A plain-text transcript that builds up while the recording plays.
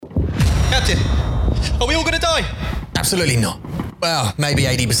Captain, are we all going to die? Absolutely not. Well, maybe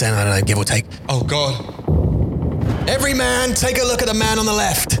 80%, I don't know, give or take. Oh, God. Every man, take a look at the man on the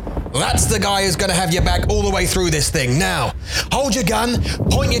left. That's the guy who's going to have your back all the way through this thing. Now, hold your gun,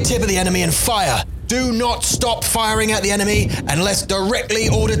 point your tip at the enemy and fire. Do not stop firing at the enemy unless directly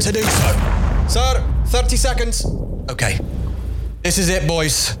ordered to do so. Sir, 30 seconds. Okay. This is it,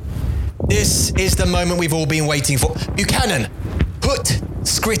 boys. This is the moment we've all been waiting for. Buchanan, put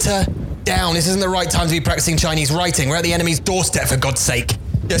Skritter down. This isn't the right time to be practicing Chinese writing. We're at the enemy's doorstep, for God's sake.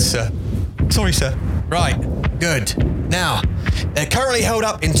 Yes, sir. Sorry, sir. Right, good. Now, they're currently held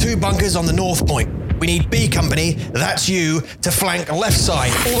up in 2 bunkers on the north point. We need B Company, that's you, to flank left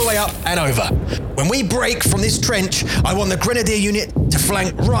side, all the way up and over. When we break from this trench, I want the Grenadier unit to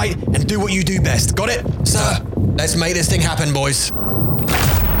flank right and do what you do best. Got it? Sir, let's make this thing happen, boys.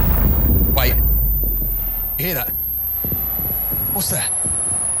 Wait. You hear that? What's that?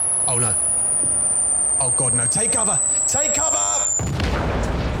 Oh, no. Oh, God, no. Take cover! Take cover!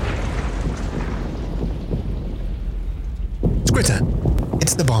 Skritter,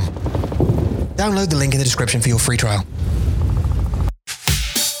 it's the bomb. Download the link in the description for your free trial.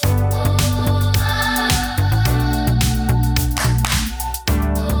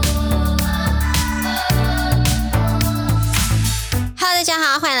 Hello， 大家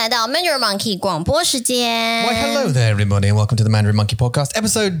好，欢迎来到 Mandarin Monkey 广播时间。 Why, hello there, everybody, and welcome to the Mandarin Monkey Podcast,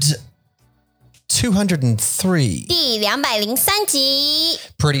 episode 203. 第203集。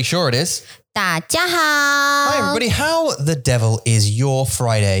 Pretty sure it is. 大家好 Hi, everybody. How the devil is your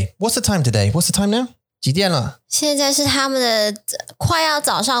Friday? What's the time today? What's the time now? 几点了？现在是他们的快要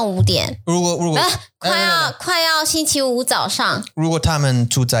早上5点，如果快要星期五早上。如果他们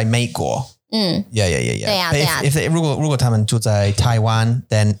住在美国，yeah. 对呀 But 对呀 if they, 如果他们住在台湾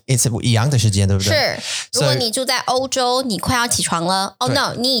then it's 一样的时间，对不对？是，如果你住在欧洲，你快要起床了。Oh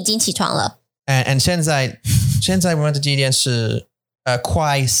no， 你已经起床了。And 现在我们的几点是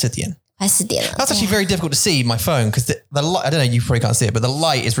快4点。快4点了。 That's actually very difficult to see my phone because the light, I don't know, you probably can't see it, but the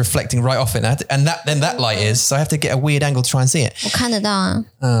light is reflecting right off it. And that light is, so I have to get a weird angle to try and see it. 我看得到啊。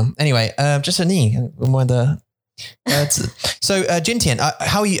Anyway, just a knee. So, Jintian,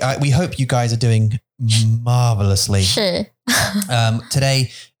 how are you? We hope you guys are doing marvelously. 是。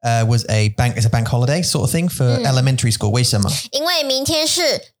Today was it's a bank holiday sort of thing for elementary school. 为什么？因为明天是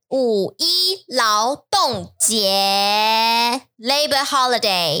5·1劳动节 ，Labor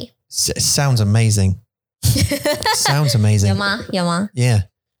Holiday。 Sounds amazing. Sounds amazing. 有吗？有吗？ Yeah.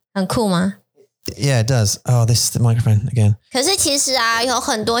 很酷吗？ Yeah, it does. Oh, this is the microphone again. 可是其实啊，有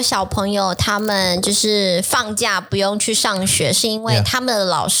很多小朋友他们就是放假不用去上学，是因为他们的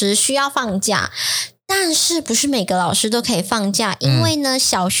老师需要放假。但是不是每个老师都可以放假，因为呢，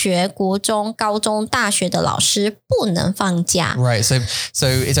小学、国中、高中、大学的老师不能放假。 Right. So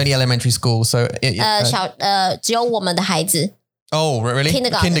it's only elementary school. So 只有我们的孩子。 Oh, really?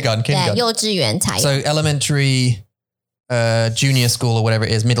 Kindergarten. 对，幼稚园才有。 So elementary, junior school or whatever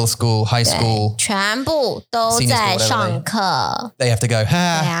it is, middle school, high school, 全部都在上课。 they have to go. 对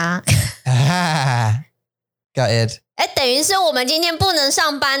啊。 Got it. 等于是我们今天不能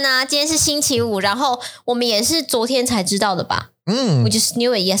上班啊，今天是星期五，然后我们也是昨天才知道的吧。We just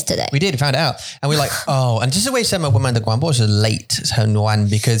knew it yesterday. We did, found out. And we're like, oh, and 就是为什么我们的广播是 late 很晚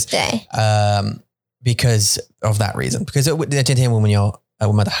because 对。because of that reason. Because 今天我们有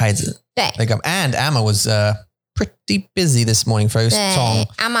我们的孩子。对。And Amma was pretty busy this morning, folks. 对，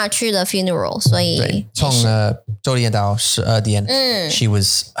阿嬷去了 funeral， 所以从9点到12点 she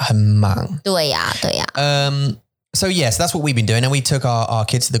was 很忙。对呀，对呀。So yes, that's what we've been doing, and we took our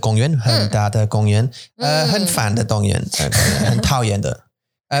kids to the 公园，很大的公园，很烦的公园，很讨厌的。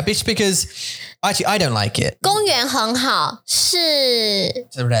Because actually I don't like it. 公园很好，是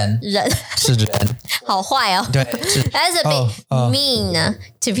人，是人，好坏哦。对，That's a bit mean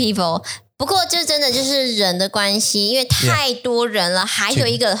to people. 不过就真的就是人的关系，因为太多人了。还有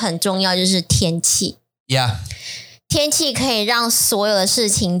一个很重要就是天气。Yeah. 天气可以让所有的事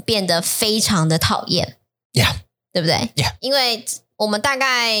情变得非常的讨厌。Yeah. 对不对？ Yeah. 因为我们大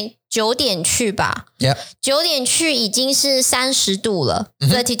概9点去吧。Yeah. 9点去已经是30度了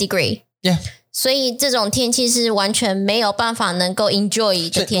，30 degree。Yeah. 所以这种天气是完全没有办法能够 enjoy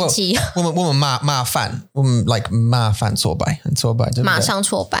的天气。我们骂饭，我们 like 骂饭挫败，很挫败，对不对？马上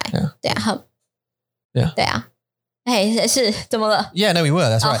挫败。Yeah. 对啊，Yeah. 对啊。哎，是怎么了？ Yeah, no, we were.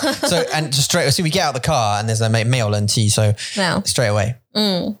 That's right. So and so we get out of the car and there's 没有冷气 so 没有 straight away.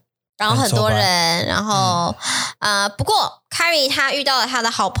 然后很多人，然后不过 Carrie 他遇到了他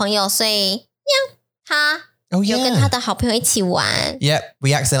的好朋友，所以他 Oh, 有跟他 yeah. 的好朋友一起玩。 Yeah, we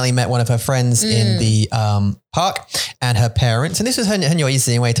accidentally met one of her friends in the park and her parents. And this was 很有意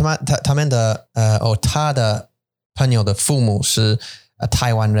思，因为他们的他的朋友的父母是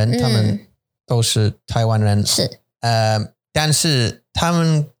台湾人，他们都是台湾人。是。但是他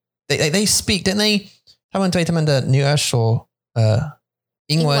们 they speak, didn't they? 他们对他们的女儿说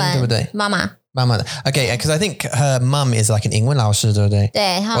英文，对不对？妈妈。Okay, because I think her mum is like an 英文老师，对不对？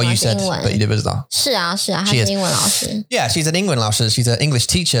对，她妈妈是英文。But you 不知道。是啊，她是英文老师。Yeah, she's an 英文老师。She's an English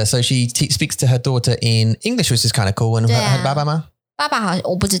teacher, so she speaks to her daughter in English, which is kind of cool. And her 爸爸吗？爸爸好像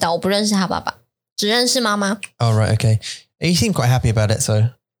我不知道，我不认识他爸爸，只认识妈妈。Oh, right, okay. You seem quite happy about it,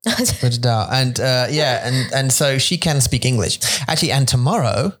 so. 不知道。And yeah, and so she can speak English. Actually, and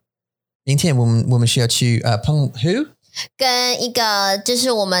tomorrow, 明天我们需要去碰 who？跟一个就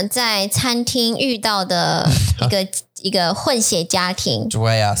是我们在餐厅遇到的一个混血家庭。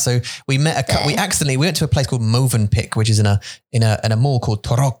对啊 So we met we went to a place called Movenpick, which is in a mall called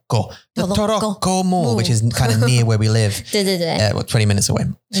Torocco. The Torocco Mall, which is kind of near where we live. 对对对。Well, 20 minutes away.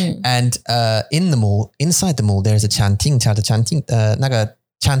 And in the mall, inside the mall, there is a 餐厅，它的餐厅那个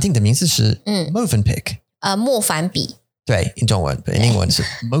餐厅的名字是 Movenpick. 莫凡比。对，in 中文，but in 英文是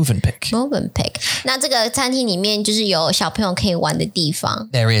Movenpick。那这个餐厅里面就是有小朋友可以玩的地方。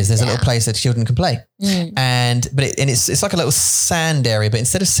There is. There's a little place that children can play. But it's like a little sand area, but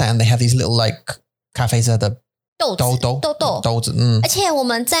instead of sand, they have these little like cafes that are 豆子。而且我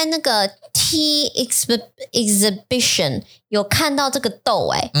们在那个 tea exhibition 有看到这个豆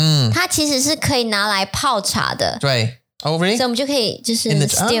它其实是可以拿来泡茶的。对。Oh, really? 所以我们就可以就是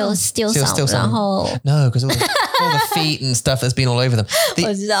steal some, 然后 No, because all the feet and stuff that's been all over them.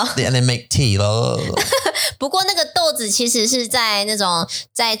 我知道。And then make tea. 不过那个豆子其实是在那种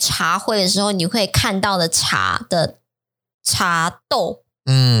在茶会的时候你会看到的茶豆。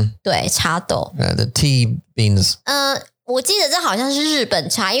对，茶豆。The tea beans. 我记得这好像是日本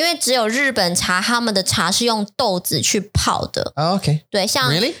茶，因为只有日本茶他们的茶是用豆子去泡的。Oh, okay. 对，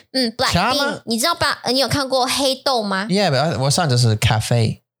像 Really? Black bean， 你知道你有看过黑豆吗？ Yeah, but 我上就是咖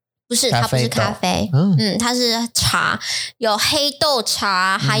啡。不是，它不是咖啡。它是茶，有黑豆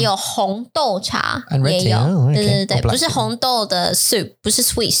茶，还有红豆茶也有。对，不是红豆的 soup， 不是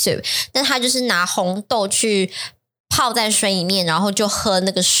sweet soup， 但它就是拿红豆去泡在水里面，然后就喝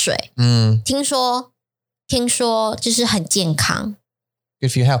那个水。听说就是很健康。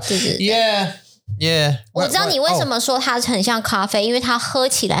Good for your health. 对。Yeah. 我知道你为什么说它很像咖啡，因为它喝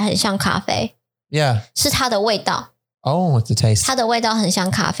起来很像咖啡。Yeah. 是它的味道。Oh, it's the taste. 它的味道很像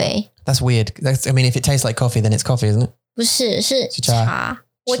咖啡。That's weird. I mean, if it tastes like coffee, then it's coffee, isn't it? 不是，是茶。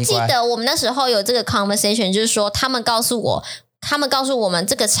我记得我们那时候有这个 conversation， 就是说他们告诉我们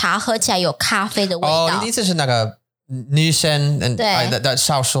这个茶喝起来有咖啡的味道。哦，你这是那个女生 and that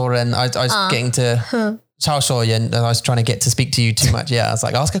少数人 I was getting to 少数人 and I was trying to get to speak to you too much. Yeah, I was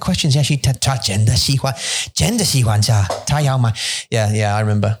like, ask her questions. Yeah, 她真的喜欢茶，她要买。Yeah, I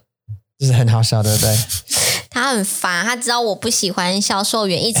remember. 就是很好笑，对不对？他很烦，他知道我不喜欢销售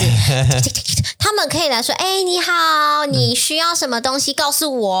员一直他们可以来说你好，你需要什么东西告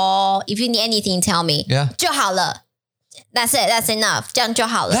诉我 If you need anything, tell me. 就好了。That's it, that's enough. 这样就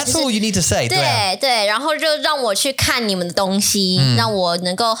好了。That's all you need to say. 对，然后就让我去看你们的东西，让我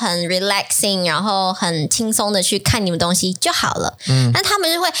能够很 relaxing， 然后很轻松的去看你们东西就好了。那他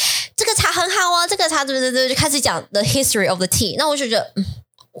们就会这个茶很好哦，这个茶对，就开始讲 the history of the tea。那我就觉得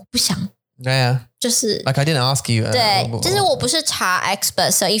我不想。Yeah. 就是 like I didn't ask you. 对，就是我不是茶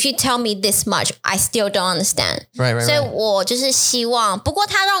expert, so if you tell me this much, I still don't understand. Right. 所以我就是希望，不过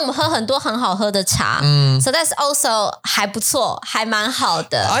他让我们喝很多很好喝的茶，so that's also 还不错，还蛮好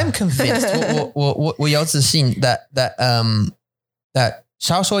的。I'm convinced. 我有自信 that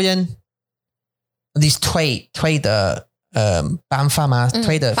销售员 these 推的办法吗？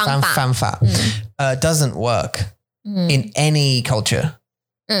推的方法doesn't work in any culture.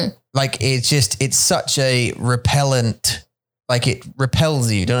 Like it's such a repellent, like it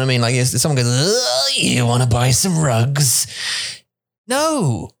repels you. Do you know what I mean? Like someone goes, you want to buy some rugs?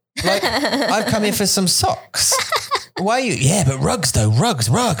 No, like I've come here for some socks. Why are you? Yeah, but rugs though, rugs.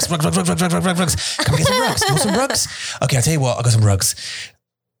 Come get some rugs. You want some rugs? Okay, I'll tell you what, I got some rugs.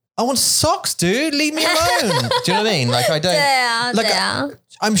 I want socks, dude. Leave me alone. Do you know what I mean? Like I don't. 对啊。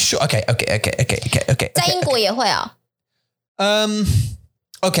I'm sure. Okay. 在英国也会啊。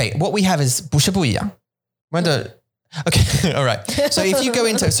Okay, what we have is 不是不一样。Okay, all right. So if you go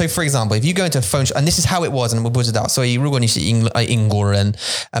into, so for example, if you go into a phone shop, and this is how it was, and 我不知道，所以如果你是英国人,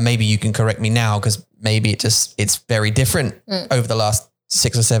 maybe you can correct me now, because maybe it's very different over the last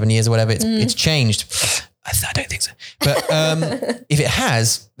 6 or 7 years or whatever. It's changed. I don't think so. But if it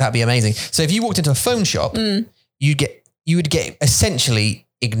has, that'd be amazing. So if you walked into a phone shop, you would get essentially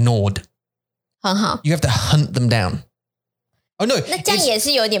ignored. 很好。 You have to hunt them down. Oh no, 那这样也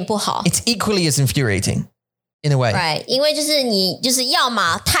是有点不好。 it's equally as infuriating in a way. Right， 因为就是你就是要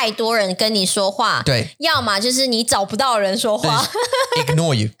么太多人跟你说话，对，要么就是你找不到人说话。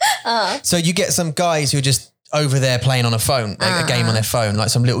 Ignore you. So you get some guys who are just over there playing on a phone, like a game on their phone, like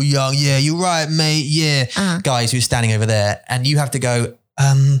some little young, yeah, you're right, mate, yeah, guys who's standing over there, and you have to go,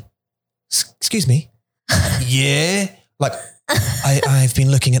 excuse me, yeah, like I've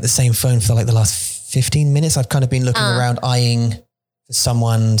been looking at the same phone for like the last 15 minutes. I've kind of been looking around, eyeing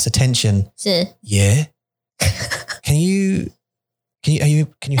someone's attention. 是 Yeah. Can you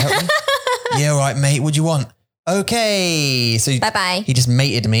help me? Yeah, all right, mate. What do you want? Okay. So 拜拜。 he just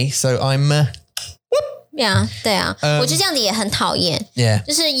mated me. So I'm, 对啊，我觉得这样子也很讨厌。 yeah.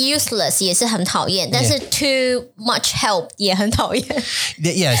 就是 useless 也是很讨厌，但是 too much help 也很讨厌。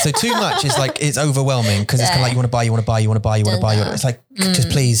 Yeah. So too much is like, it's overwhelming because it's kind of like, you want to buy. It's like,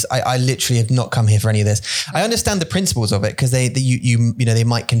 just please, I literally have not come here for any of this. I understand the principles of it because you know, they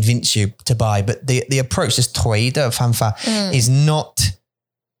might convince you to buy, but the approach, this 推的方法 is not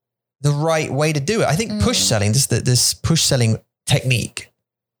the right way to do it. I think push selling, this push selling technique,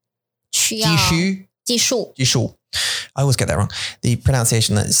 需要技术。 I always get that wrong. The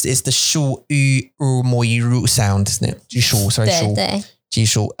pronunciation is the 术语 more root sound, isn't it? 技术, sorry, 对，技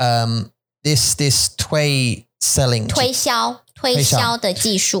术. This 推 selling 推销的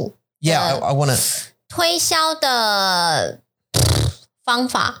技术。 Yeah, I want to 推销的方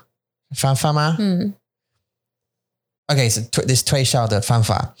法。方法吗? Okay, so this 推销的方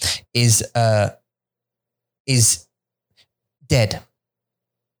法 is dead.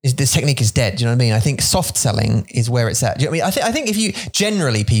 This technique is dead. Do you know what I mean? I think soft selling is where it's at. Do you know what I mean? I think if you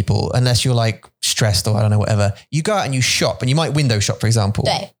generally people, unless you're like stressed or I don't know, whatever, you go out and you shop and you might window shop, for example.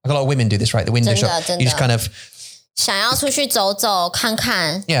 对。 Like a lot of women do this, right? The window shop. 真的。 You just kind of 想要出去走走看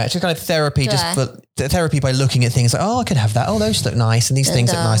看。 yeah, it's just kind of therapy, just for therapy by looking at things like, oh, I could have that. Oh, those look nice. And these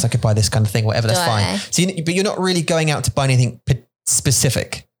things look nice. I could buy this kind of thing, whatever. That's fine. So but you're not really going out to buy anything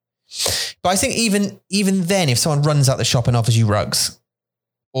specific. But I think even then, if someone runs out the shop and offers you rugs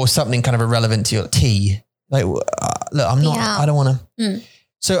or something kind of irrelevant to your tea, like, look, I'm not, I don't want to.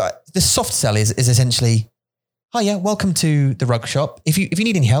 So the soft sell is essentially, hi, yeah, welcome to the rug shop. If you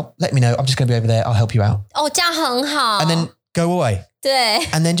need any help, let me know. I'm just going to be over there. I'll help you out. 哦，这样很好。 And then go away. 对。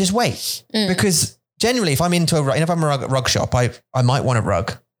 And then just wait. Because generally, if I'm into if I'm a rug shop, I might want a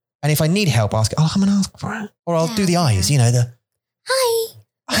rug. And if I need help, I'll come and ask for it. Or I'll do the eyes, you know, the Hi.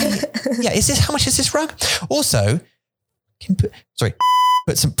 yeah, how much is this rug? Also,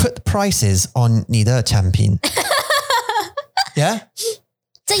 put the prices on 你的产品. Yeah?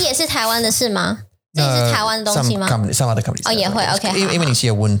 这也是台湾的事吗？这也是台湾的东西吗？ Some other companies. 哦，也会 OK。 因为你是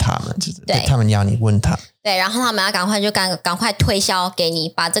要问他们，对，他们要你问他。对，然后他们要赶快推销给你，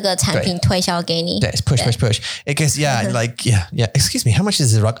把这个产品推销给你。对 push. Because yeah. Excuse me, how much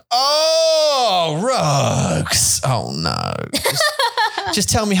is the rug? Oh, rugs. Oh no. Just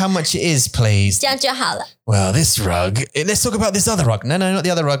tell me how much it is, please. 这样就好了。 Well, this rug. Let's talk about this other rug. No, not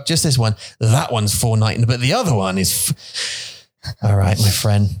the other rug. Just this one. That one's $4.99, but the other one is. All right, my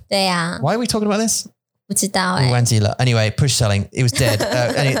friend. 对呀。 Why are we talking about this? 不知道哎。 Anyway, push selling. It was dead.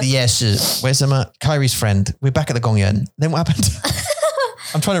 Yeah, where's Kyrie's friend? We're back at the 公园. Then what happened?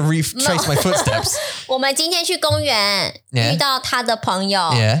 I'm trying to retrace my footsteps. 我们今天去公园遇到他的朋友。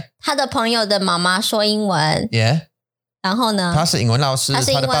Yeah. 他的朋友的妈妈说英文。 Yeah. 然后呢？他是英文老师，他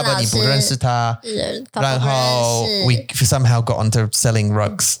的爸爸你不认识他，然后 we somehow got onto selling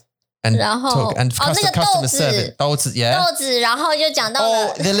rugs and talk and customer service 豆子 yeah 豆子，然后就讲到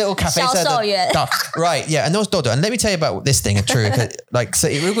了 the little cafe 销售员 right yeah and those dodo and let me tell you about this thing true like so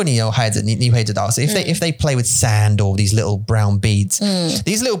如果你有孩子你会知道 so if they play with sand or these little brown beads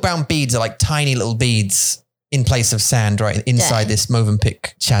these little brown beads are like tiny little beads in place of sand right inside this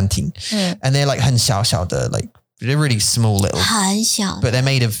Movenpick shanty and they're like 很小小的 like they're really small little 很小 but they're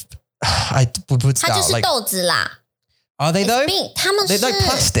made of I would 它就是豆子啦 Are they though? 他们是 They're like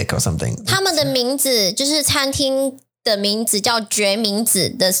plastic or something. 他们的名字就是餐厅的名字叫决明子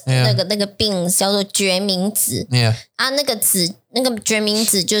的那个 beans 叫做决明子 Yeah. 啊那个决明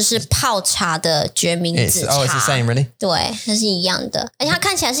子就是泡茶的决明子茶 it's the same really? 对它是一样的而且它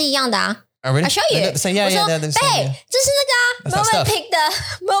看起来是一样的啊 Oh, really? I show you. 我说 they're the same, yeah. 这是那个啊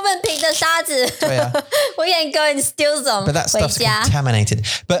Movenpick 的沙子对啊 We can go and steal some But that stuff's 回家 contaminated.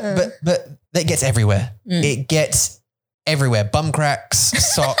 But it gets everywhere. It gets everywhere. Bum cracks,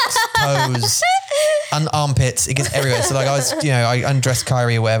 socks, toes. armpits. It gets everywhere. So like I undressed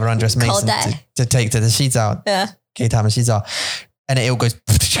Kyrie or whatever, undressed Mason to take to the sheets out. Yeah. 给他们洗澡 and it all goes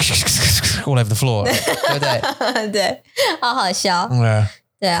all over the floor. 对不对？对，好好笑。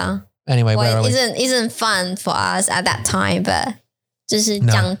对啊。Anyway, where are we? Isn't fun for us at that time, but 就是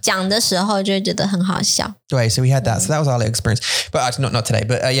讲的时候就会觉得很好笑。对 so we had that. So that was our little experience. But actually not today.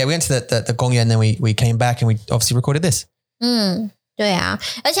 But yeah, we went to the Gongyan and then we came back and we obviously recorded this. 对啊，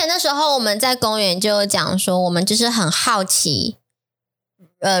而且那时候我们在公园就讲说，我们就是很好奇，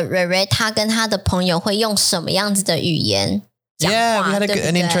蕊蕊他跟他的朋友会用什么样子的语言讲话。Yeah, we had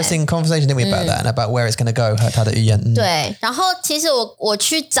an interesting conversation, didn't we, about that and about where it's going to go, 他的语言。对，然后其实我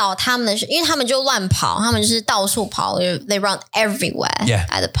去找他们的，因为他们就乱跑，他们就是到处跑 ，they run everywhere，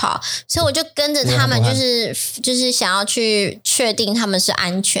 在跑，所以我就跟着他们，就是想要去确定他们是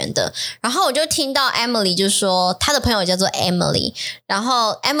安全的。然后我就听到 Emily 就说，她的朋友叫做 Emily， 然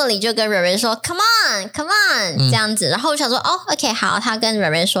后 Emily 就跟蕊蕊说 ，Come on， 这样子。然后我想说，OK， 好，她跟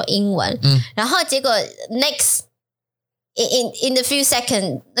蕊蕊说英文，然后结果 next。In the few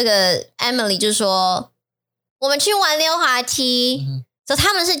seconds， 那个 Emily 就说我们去玩溜滑梯，所以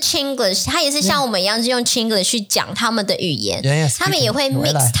他们是 Chinglish， 他也是像我们一样是用 Chinglish 去讲他们的语言，他们也会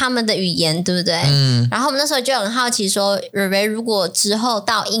mix 他们的语言，对不对？然后我们那时候就很好奇说，蕊蕊如果之后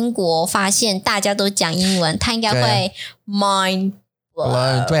到英国发现大家都讲英文，他应该会 mind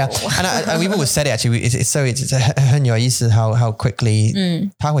blown。对啊 and we've always said it actually. It's 很有意思 how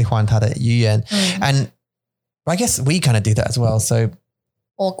quickly 他会换他的语言 and I guess we kind of do that as well. So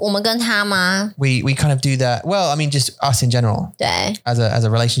我们跟他吗 we kind of do that. Well, I mean, just us in general. 对 As a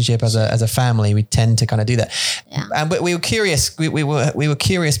relationship, as a family, we tend to kind of do that. Yeah. But we were curious. We were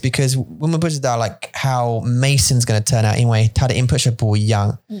curious because when we put it down, like how Mason's going to turn out anyway. 他的 input 是不一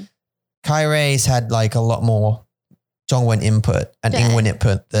样 Kyrie's had like a lot more Zhongwen input and Ingwen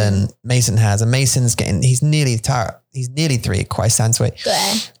input than Mason has. And Mason's he's nearly 3, quite sandsui. 对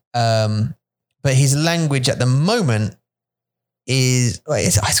But his language at the moment is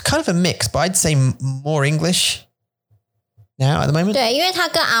it's kind of a mix, but I'd say more English now at the moment. 对，因为他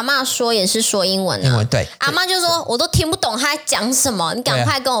跟阿嬷说也是说英文啊。英文对，阿嬷就说我都听不懂他在讲什么，你赶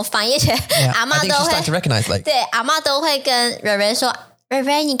快跟我翻译。而且阿嬷都会 I think she's starting to recognize like 对阿嬷都会跟蕊蕊说。蕊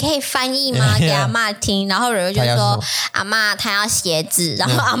蕊，你可以翻译吗？给阿嬷听，然后蕊蕊就说：“阿嬷，她要鞋子。”然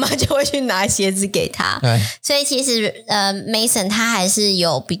后阿嬷就会去拿鞋子给她。所以其实Mason 他还是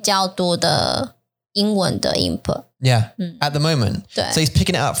有比较多的英文的 input。Yeah, at the moment. 对 So he's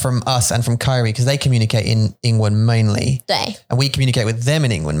picking it up from us and from Kyrie because they communicate in Ingwen mainly. 对 And we communicate with them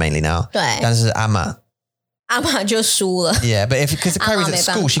in Ingwen mainly now. 对，但是阿嬷就输了。Yeah, but because Kyrie's at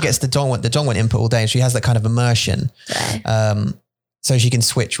school, she gets the Dongwon input all day and she has that kind of immersion. 对。So she can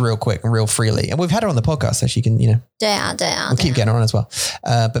switch real quick and real freely. And we've had her on the podcast, so she can, 对啊 we'll keep getting her on as well.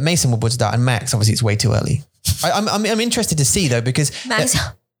 But Mason will put that, and Max, obviously, it's way too early. I'm interested to see though, because Max.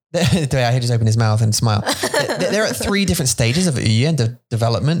 He just opened his mouth and smile. They're at 3 different stages of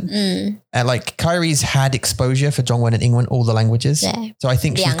development. And like Kyrie's had exposure for Zhongwen and Ingwen, all the languages. Yeah. So I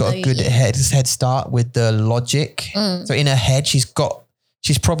think she's got a good head start with the logic. So in her head, she's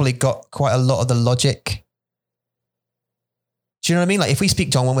probably got quite a lot of the logic. Do you know what I mean? Like if we speak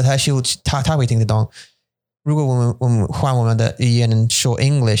Zhongwen with her, she'll 她会听得懂。如果我们换我们的语言and short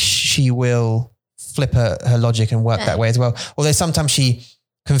English, she will flip her logic and work that way as well. Although sometimes she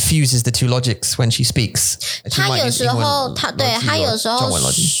confuses the 2 logics when she speaks. 她有时候她有时候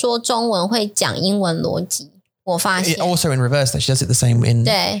说中文会讲英文逻辑，我发现。Also in reverse, she does it the same in.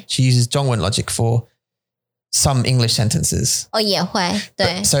 对 She uses Zhongwen logic for some English sentences. 也会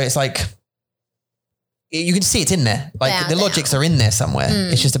对。So it's like you can see it's in there. Like the logics are in there somewhere.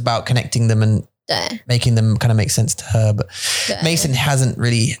 It's just about connecting them and making them kind of make sense to her. But Mason hasn't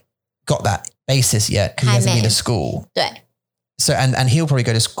really got that basis yet because he hasn't been to school. 对 So and he'll probably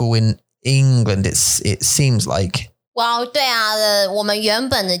go to school in England. It seems like. Well, 对啊，我们原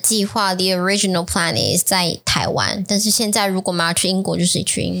本的计划 the original plan is 在台湾，但是现在如果我们要去英国，就是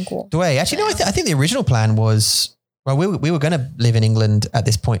去英国。对 Actually, no. I think the original plan was. Well, we were going to live in England at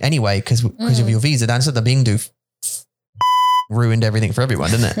this point anyway because of your visa. Dan said the Bingdu ruined everything for everyone,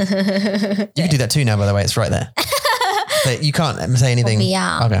 didn't it? You can do that too now, by the way. It's right there. But you can't say anything.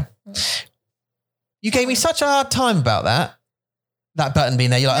 Okay. You gave me such a hard time about that. That button being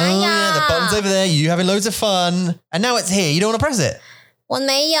there. You're like, oh yeah, the button's over there. You having loads of fun. And now it's here. You don't want to press it. 我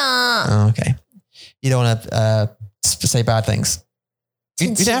没有。Oh, okay. You don't want to say bad things.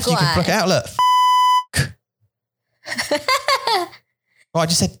 You don't have to. You can block it out. Look. Oh, I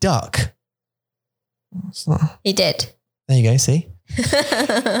just said duck. He did. There you go. See?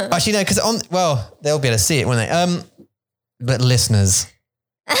 Actually, no, because they'll be able to see it, won't they? But listeners,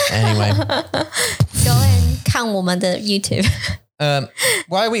 Anyway. Go and 看我们的 YouTube. Where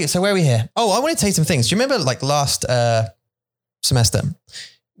are we here? Oh, I want to tell you some things. Do you remember like last semester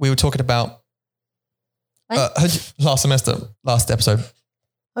we were talking about last episode?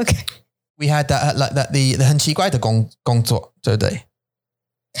 Okay. We had that like that the 很奇怪的工作，对不对？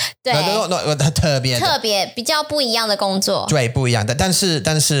对，特别比较不一样的工作，对，不一样的，但是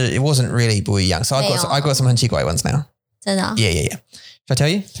it wasn't really 不一样。So I got some 很奇怪 ones now. 真的？Yeah. Shall I tell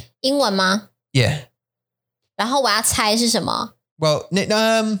you? 英文吗？ Yeah. 然后我要猜是什么？ Well,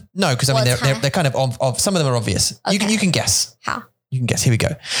 no, because I mean they're kind of some of them are obvious. Okay. You can guess. 好 You can guess. Here we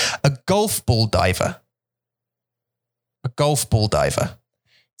go. A golf ball diver. A golf ball diver.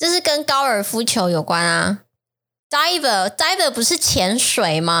 这是跟高尔夫球有关啊。Diver 不是潜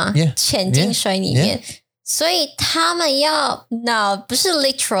水吗？ Yeah. 潜进水里面 Yeah. 所以他们要 No 不是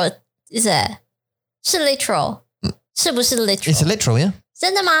literal is it 是 literal 是不是 literal It's a literal, yeah.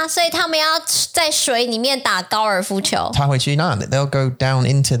 真的吗？所以他们要在水里面打高尔夫球。他会去哪里？ They'll go down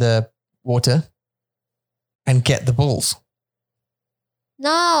into the water and get the balls.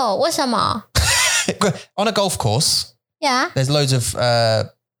 No 为什么 On a golf course, Yeah there's loads of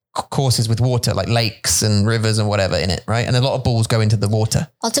courses with water, like lakes and rivers and whatever in it, right? And a lot of balls go into the water.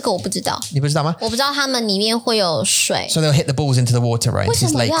 哦这个我不知道，你不知道吗？我不知道他们里面会有水。 So they'll hit the balls into the water, right? 为 Into 什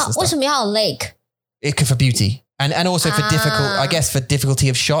these 么 lakes 要 and 为 stuff. 什么要有 lake？ It could for beauty and also for difficult, I guess for difficulty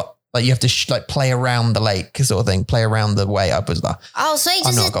of shot. Like you have to like play around the lake sort of thing, play around the way. 不知道。哦，所以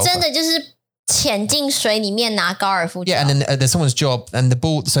就是 I'm not a golfer. 真的就是潜进水里面拿高尔夫球。 Yeah, and then there's someone's job, and the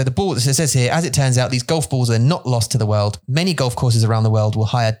ball. So the ball. So it says here, as it turns out, these golf balls are not lost to the world. Many golf courses around the world will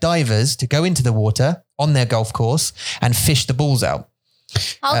hire divers to go into the water on their golf course and fish the balls out.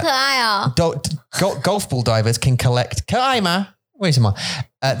 好可爱哦。 Golf ball divers can collect. 可爱吗？为什么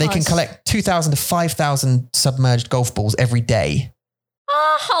？They can collect 2,000 to 5,000 submerged golf balls every day.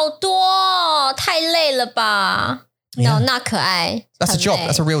 啊，好多哦，太累了吧 Yeah. ？No， 那可爱。 That's a 很 job. 累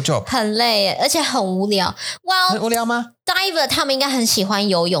That's a real job. 很累耶，而且很无聊。Well， 无聊吗？ diver 他们应该很喜欢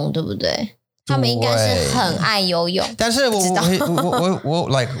游泳，对不对？他们应该是很爱游泳。但是我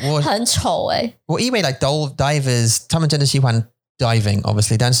like 很丑哎。我以为 like divers 他们真的喜欢 diving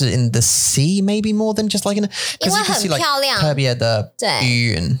obviously 但是 in the sea maybe more than just like in 因为很漂亮特别的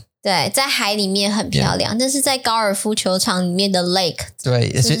云对，在海里面很漂亮，但是在高尔夫球场里面的 lake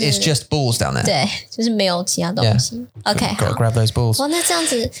对 it's just balls down there 对，就是没有其他东西。OK， gotta grab those balls 哇，那这样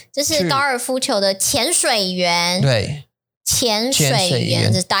子就是高尔夫球的潜水员。对，潜水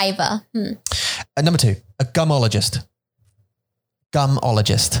员是 diver。Number 2, a gumologist. Gum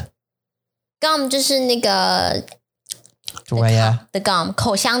就是那个对呀 the gum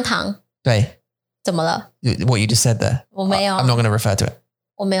口香糖。对，怎么了？ what you just said there 我没有 I'm not going to refer to it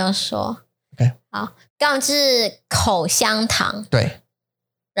我没有说。 OK 好 gum 是口香糖，对，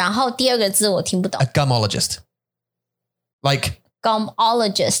然后第二个字我听不懂 a gumologist like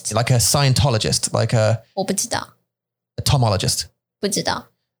gumologist a Scientologist like a 我不知道 tomologist 不知道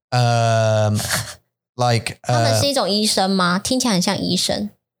like 他们是一种医生吗？听起来很像医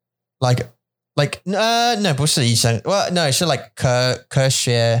生。 like no 不是医生 well no 是 like 科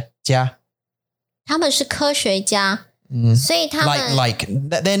学家他们是科学家，所以他们 like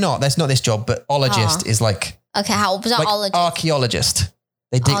they're not that's not this job but ologist is like OK 好，我不知道 like ologist， archaeologist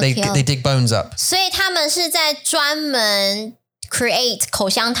they dig bones up 所以他们是在专门 create 口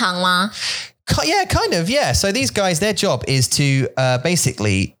香糖吗？ Yeah, kind of, yeah. So these guys, their job is to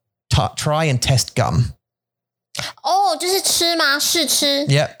basically try and test gum. 哦，就是吃吗？试吃。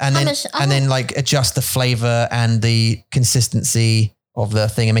 Yeah, and then like adjust the flavor and the consistency of the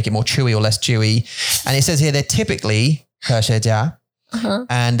thing and make it more chewy or less chewy. And it says here they're typically 科学家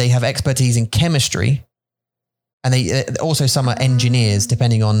and they have expertise in chemistry. And they also some are engineers,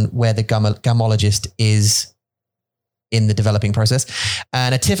 depending on where the gumologist is in the developing process.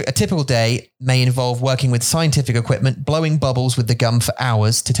 And a typical day may involve working with scientific equipment, blowing bubbles with the gum for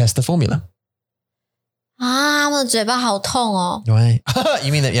hours to test the formula. 啊，我的嘴巴好痛哦。Right.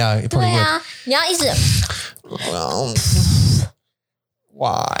 You mean that? Yeah, it 对 probably 啊，你要一直 would.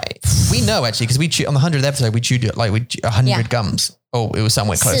 Why? We know actually because we chewed on the 100th episode. We chewed 100 gums. Oh, it was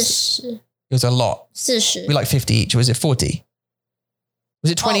somewhere close. 40 It was a lot. 40 We like 50 each. Was it 40?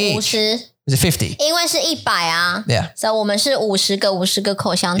 Was it 20 each? 50 Was it 50? 因为是100啊。Yeah. 所以我们是50个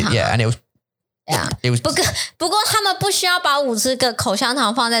口香糖。 Yeah, and it was 不过他们不需要把50个口香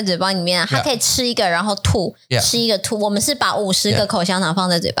糖放在嘴巴里面，他可以吃一个然后吐， Yeah. 吃一个吐。我们是把50个口香糖放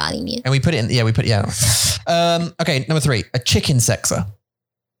在嘴巴里面。 And we put it in, okay, number 3, a chicken sexer.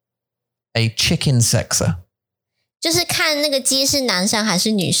 A chicken sexer. 就是看那个鸡是男生还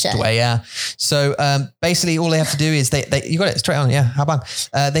是女生。对呀。So basically all they have to do is they you got it straight on. Yeah, 好棒。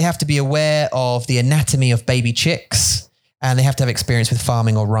They have to be aware of the anatomy of baby chicks. And they have to have experience with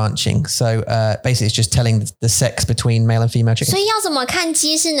farming or ranching. So basically it's just telling the sex between male and female chickens. 所以要怎么看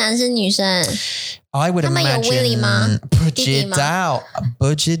鸡是男生女生？ I would 他们有 Willy 吗？ imagine budget 弟弟吗？ out.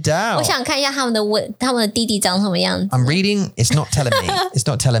 Budget 我 out. 想看一下他们的弟弟长什么样子。 I'm reading. It's not telling me. It's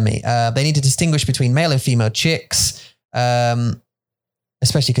not telling me. They need to distinguish between male and female chicks,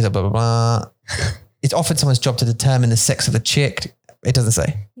 especially because of blah, blah, blah. It's often someone's job to determine the sex of the chick. It doesn't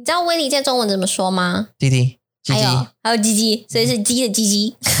say. 你知道威力在中文怎么说吗？弟弟，鸡鸡。还有鸡鸡，所以是鸡的鸡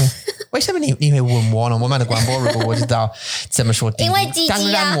鸡。为什么你会问我呢？我们的广播如果我知道怎么说弟弟，因为鸡鸡啊，当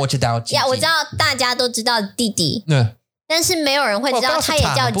然我知道鸡鸡。呀，我知道大家都知道弟弟，嗯，但是没有人会知道他也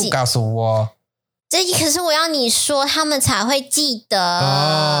叫鸡。不告诉我。这可是我要你说，他们才会记得。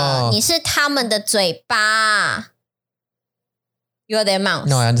哦你是他们的嘴巴。You're their mouth.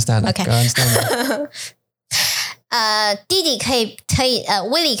 No, I understand. Okay. I understand. 弟弟可以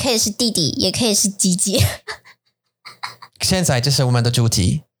Willy 可以是弟弟，也可以是鸡鸡。现在这是我们的主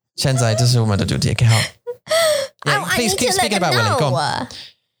题。现在这是我们的主题，好。Yeah, I please need to keep let speaking them about Willy. Go on. know.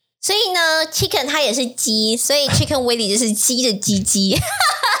 所以呢 ，Chicken 它也是鸡，所以 Chicken Willy 就是鸡的鸡鸡。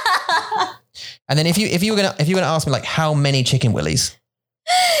And then if you were gonna ask me like how many chicken willies?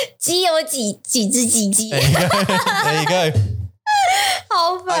 鸡有几只鸡鸡？ There you go.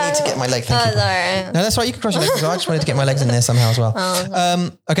 好烦。 I need to get my leg. Thank you. Sorry. No, that's right. You can cross your legs as well. I just wanted to get my legs in there somehow as well.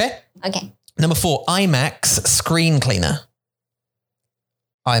 Okay. OK. Number 4, IMAX screen cleaner.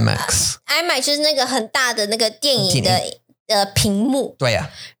 IMAX. IMAX 就是那个很大的那个电影的屏幕，对呀。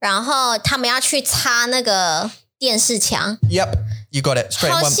然后他们要去擦那个电视墙。Yep. You got it.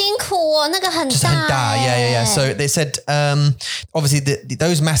 Straight 好 one. 辛苦哦，那个很大。Yeah. So they said, obviously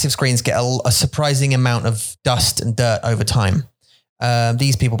those massive screens get a surprising amount of dust and dirt over time.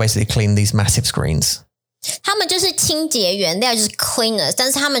 These people basically clean these massive screens. 他们就是清洁员，那就是 cleaners，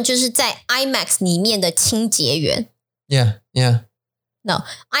 但是他们就是在 IMAX 里面的清洁员。Yeah. No,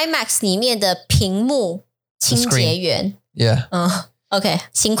 IMAX 里面的屏幕清洁员。Yeah. OK，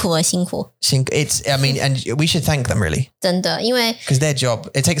 辛苦了，辛苦。I mean, and we should thank them really. 真的，因为 Because their job,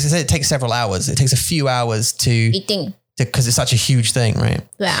 it takes several hours. It takes a few hours 一定 because it's such a huge thing, right?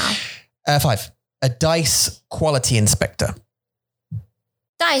 对啊。 5, a DICE quality inspector.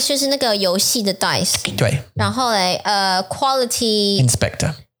 DICE 就是那个游戏的 DICE， 对，然后嘞quality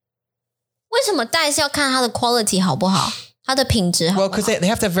inspector. 为什么 DICE 要看它的 quality 好不好，它的品质好不 Well, 好？ because they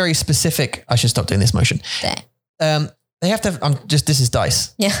have to have very specific. I should stop doing this motion. 对 They have to have. This is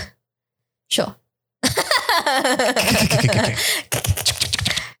DICE. ，Yeah， sure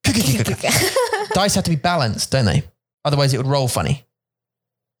 。Dice have to be balanced, don't they? Otherwise, it would roll funny.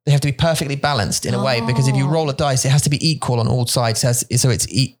 They have to be perfectly balanced in a way because if you roll a dice, it has to be equal on all sides. So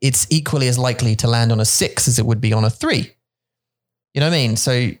it's equally as likely to land on a 6 as it would be on a 3. You know what I mean?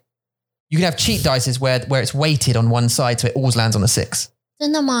 So you can have cheat dices where it's weighted on one side, so it always lands on a 6.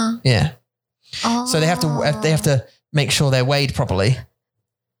 真的吗？ Yeah. 哦 So they have to make sure they're weighed properly.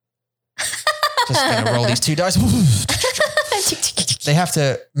 Just gonna roll these 2 dice. They have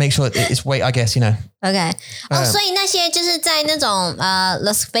to make sure it's weight, I guess, you know. OK，所以那些就是在那种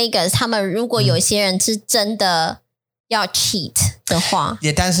Las Vegas，他们如果有一些人是真的要 cheat 的话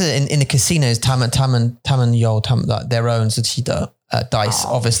Yeah, 但是 in the casinos, 他们有their own 自己的dice,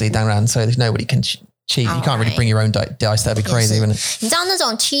 obviously, 当然, so nobody can cheat. You can't really bring your own dice. That'd be crazy, wouldn't it? 你知道那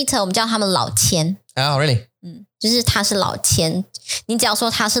种 cheater， 我们叫他们老千。 Oh, really? 就是他是老千，你只要说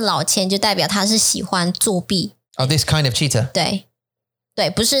他是老千，就代表他是喜欢作弊。 Oh, this kind of cheater. 对，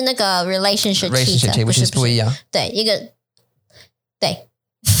不是那个 relationship cheater, cheater， which is 不一样。对，一个对。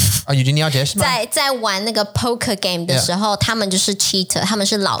哦，你了解是吗？在玩那个 poker game 的时候，他们就是 cheater， 他们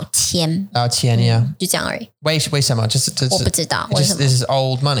是老千。老千，yeah，就这样而已。为什么？我不知道为什么。 This is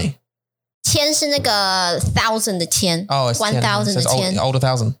old money. 千是那个 thousand 的千，1000的千 ，old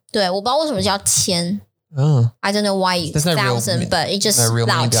 1,000. 对，我不知道为什么叫千。I don't know why thousand, but it just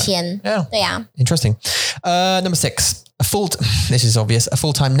老千。对呀。Interesting. Number 6. This is obvious. A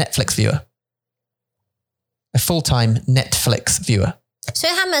full-time Netflix viewer. A full-time Netflix viewer. 所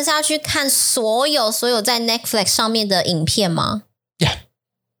以他们是要去看所有在 Netflix 上面的影片吗？ Yeah.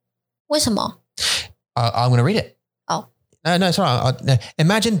 为什么？ I'm going to read it. Oh. No, it's all right.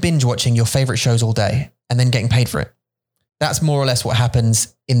 Imagine binge watching your favorite shows all day and then getting paid for it. That's more or less what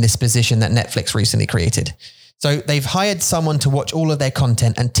happens in this position that Netflix recently created. So they've hired someone to watch all of their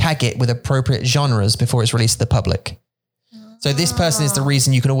content and tag it with appropriate genres before it's released to the public. So this person is the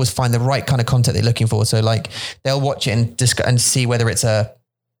reason you can always find the right kind of content they're looking for. So like they'll watch it and see whether it's a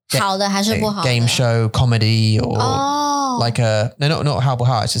好的还是不好的 game show, comedy, or 哦 like a not 好不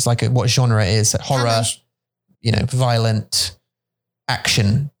好 it's just like what genre it is, horror, violent,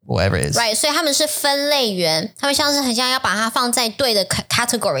 action, whatever it is. Right, 所以他们是分类员，他们很像要把它放在对的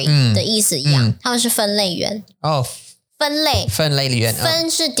category 的意思一样，他们是分类员。哦，分类员，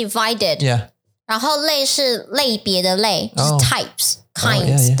分是 divided， yeah， 然后类是类别的类，就是 types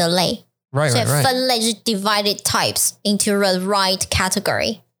kinds 的类。Right. 所以分类是 divided types into the right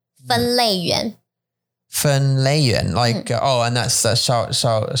category， 分类员。分类员 like and that's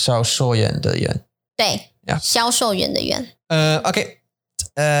销售员的员。对， Yeah. 销售员的员。Okay.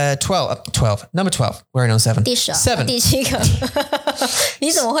 12. Number 12. We're in on 7. 第12 7. 第7个。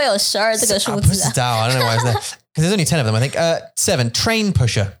你怎么会有12这个数字啊？ I don't know why it's there. Because there's only 10 of them, I think. 7. Train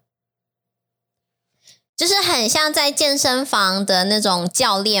pusher. 就是很像在健身房的那种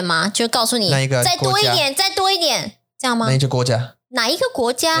教练嘛，就告诉你哪一个再多一国家点，再多一点，这样吗？哪一个国家？哪一个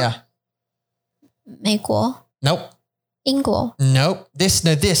国家？ Yeah. 美国？ Nope. 英国？ Nope. This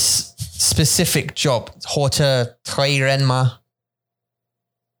specific job. 火车推人吗？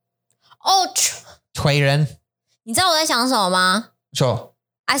哦，推人。你知道我在想什么吗？ Sure.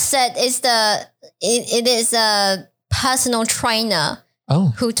 I said it is a personal trainer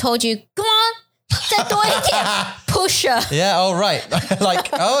Oh. who told you, come on, 再多一点 pusher. Yeah, all right.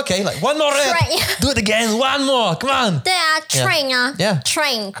 Like, okay, like one more rep. Train. Do it again. One more. Come on. 对啊 ，train 啊 Yeah.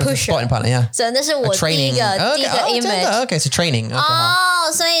 train Spotting pusher. partner, yeah. 所以那是我第 Training. 一个 Okay. image。 Okay, so training. Okay, 好。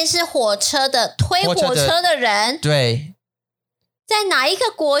哦，所以是火车的推火车的火车的人对，在哪一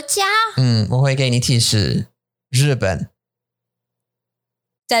个国家？我会给你提示，日本。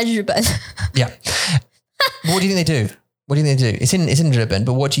在日本。Yeah. What do you think they do? What do you think they do? It's in Japan,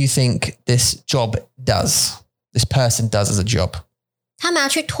 but what do you think this job does? This person does as a job? 他们要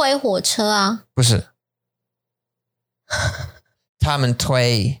去推火车啊。不是。他们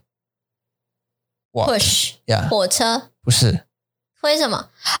推 what? push Yeah. 火车不是。推什么？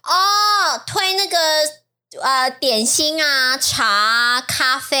哦，推那个点心啊、茶啊、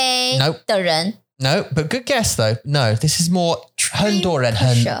咖啡 Nope. 的人。No, but good guess though. No, this is more 很多人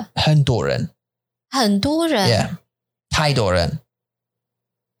pusher 很多人。很多人 Yeah. 太多人。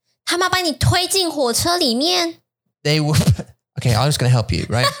他们要把你推进火车里面。 They will. Okay, I'm just going to help you,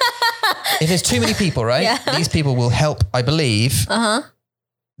 right? If there's too many people, right? Yeah. These people will help, I believe.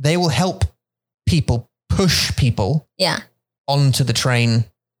 They will help people push people Yeah. onto the train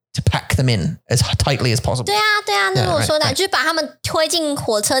to pack them in as tightly as possible. 对啊，对啊，那是我说的， right. 就是把他们推进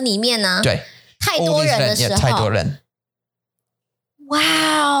火车里面呢、啊。对，太多人的时 yeah, 候，太多人。哇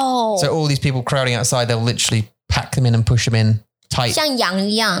哦！ So all these people crowding outside, they'll literally pack them in and push them in tight. 像羊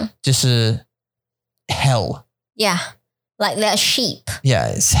一样。就是 hell. Yeah, like that sheep.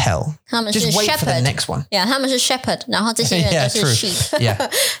 Yeah, it's hell. 他们是 Just wait for the shepherd. next one. Yeah, 他们是 shepherd， 然后这些人 Yeah, 都是 true. sheep。 Yeah.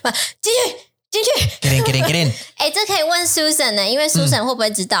 进去。 Get in, get in, get in. 哎，这可以问 Susan 呢，因为 Susan 会不会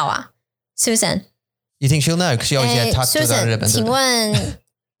知道啊？Susan， You think she'll know? Because she always 她住在日本。 Susan， 請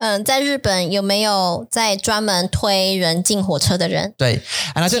問，在日本有没有在专门推人进火车的人？对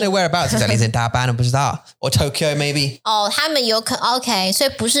and I don't know whereabouts exactly. Is it Daban 我不知道 or Tokyo maybe? 哦，他们有可 OK， 所以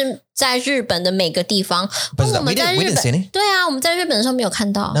不是在日本的每个地方。不知道我们在 we 日 didn't see any. 本，对啊，我们在日本的时候没有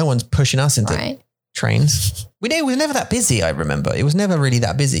看到。 No one's pushing us into Right. trains. We were never that busy, I remember. It was never really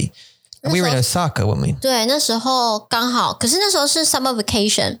that busy. And we were in Osaka, weren't we? 对，那时候刚好，可是那时候是 summer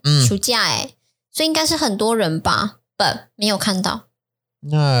vacation，暑假哎，所以应该是很多人吧，but 没有看到。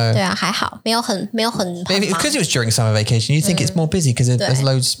 No. 对啊，还好，没有很 Maybe because it was during summer vacation, you think it's more busy because there's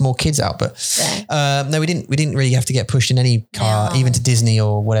loads more kids out. But 对 no, we didn't really have to get pushed in any car, No. even to Disney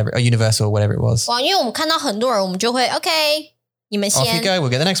or whatever, or Universal or whatever it was. 哇，因为我们看到很多人，我们就会 OK， 你们 Off 先 you go. We'll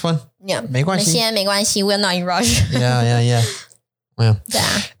get the next one. Yeah, 没关系。你们先没关系 ，We're not in rush。 Yeah. Well, 对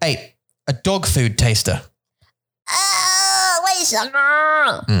啊， 8. A dog food taster. 为什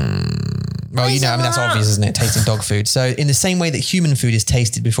么？ Well, you know, I mean, that's obvious, isn't it? Tasting dog food. So in the same way that human food is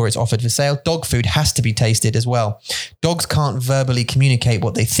tasted before it's offered for sale, dog food has to be tasted as well. Dogs can't verbally communicate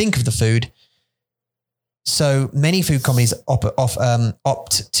what they think of the food. So many food companies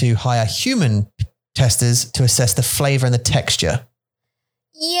opt to hire human testers to assess the flavor and the texture.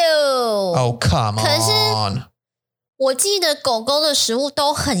 Oh, come 可是 on. 我记得狗狗的食物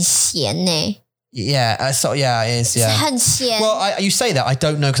都很咸呢， Yeah, it is, yeah. 很咸。 Well, you say that. I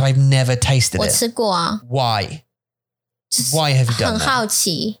don't know because I've never tasted 我 it. 吃过啊， Why? Why have you 很 done that? 好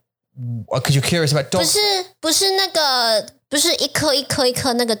奇。 Because you're curious about 不 dogs? 是那个，不是一颗一颗一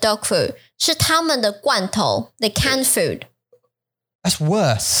颗那个 dog food，是他们的罐头 ，the canned food。 That's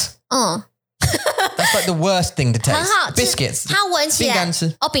worse. 嗯， That's like the worst thing to 很 taste. 好， Biscuits. 它闻起来饼干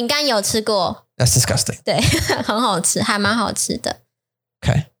吃。哦，饼干有吃过， That's disgusting. 对，很好吃，还蛮好吃的。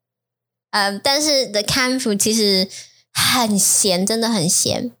 Okay. 但是的 canned food 其实很咸，真的很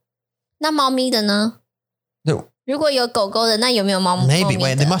咸。那猫咪的呢？ No. 如果有狗狗的，那有没有猫咪的 Maybe.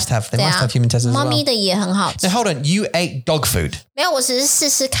 Wait, they must have. They must have human testes as 猫 well. 咪的也很好吃。 Now, hold on. You ate dog food. 没有，我只是试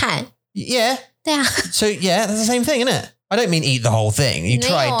试看。 Yeah. 对啊， So, yeah, that's the same thing, isn't it? I don't mean eat the whole thing. You 没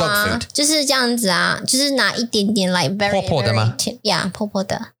try 有 dog 啊 food. 就是这样子啊，就是拿一点点 like very 破破的吗 yeah 破破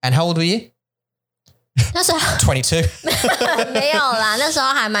的。 And how old were you? 那时候 22. 没有啦，那时候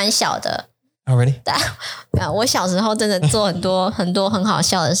还蛮小的。 Oh, really? 对，我小时候真的做很多很多很好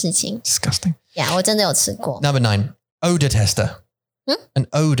笑的事情。 Disgusting. 呀，我真的有吃过。 Number 9. Odor tester. An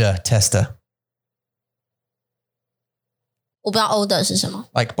odor tester. 我不知道 odor 是什么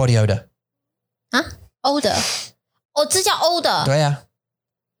Like body odor. 啊 ？odor， 哦，这叫 odor。对啊。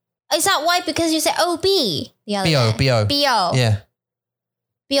 Is that why? Because you say OB the other BO, day. BO. BO Yeah.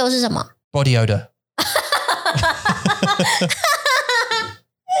 BO 是什么 Body odor.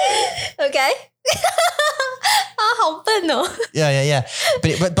 ？OK 啊，好笨哦。 Yeah.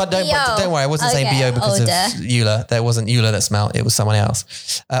 But don't worry. I wasn't saying Okay, BO because odor. of Euler. There wasn't Euler that smelled. It was someone else.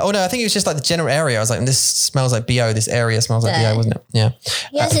 Oh no, I think it was just like the general area. I was like, this smells like BO. This area smells like BO, wasn't it? Yeah.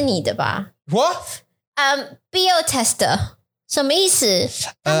 应该是你的吧 What? BO tester 什么意思？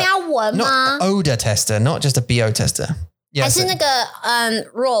他们要闻吗 Not？ odor tester, not just a BO tester. Yeah. 还是那个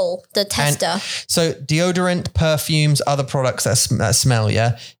roll 的 tester？ So deodorant, perfumes, other products that smell,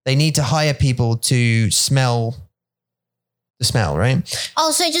 yeah, they need to hire people to smell the smell, right?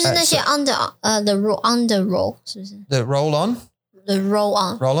 哦，所以就是那些 under the roll 是不是 The roll on, ？The roll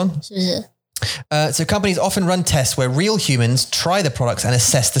on roll on. 是不是？ So companies often run tests where real humans try the products and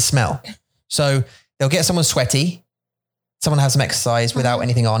assess the smell. So they'll get someone sweaty, someone has some exercise without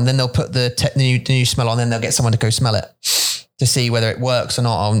anything on, then they'll put the new smell on, then they'll get someone to go smell it to see whether it works or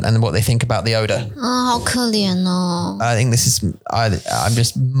not and what they think about the odor. 啊，好可怜哦。 I think this is, I'm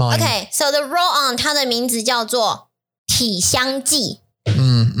just mind. Okay, so the roll on 它的名字叫做体香剂。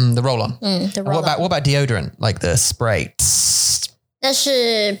 The roll on. The And roll on what about deodorant? Like the spray? 那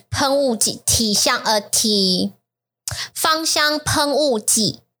是喷雾剂，芳香喷雾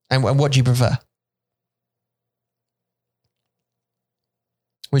剂。 And what do you prefer?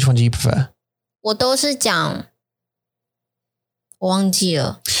 Which one do you prefer? 我都是讲，我忘记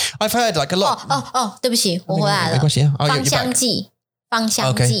了。 I've heard like a lot. 哦，对不起，我回来了。没关系啊。芳香剂，芳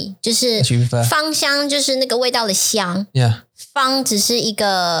香剂就是 What you prefer? 芳香，就是那个味道的香。 Yeah. 芳只是一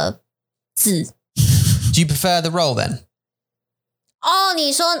个字。 Do you prefer the roll then? 哦，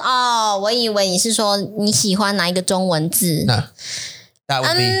你说哦，我以为你是说你喜欢哪一个中文字？ No. That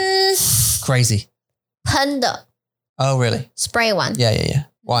would be crazy. 喷的 Oh, really? spray one Yeah.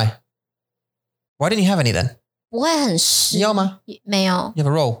 Why? Why didn't you have any then? 不会很湿？你有吗？没有。 You have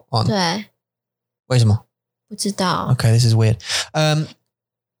a roll on. 对，为什么？不知道。 Okay, this is weird.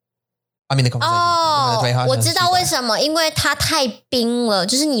 I mean the conversation. 哦，我知道为什么，因为它太冰了，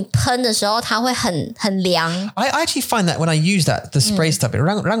就是你喷的时候它会很凉， I actually find that when I use that, the spray stuff,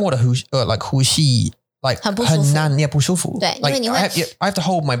 让我的like 呼吸 like 很不舒服。很难，也不舒服。对，因为 Like 你会 I have to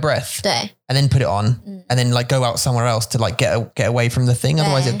hold my breath 对 and then put it on and then like go out somewhere else to like get away from the thing.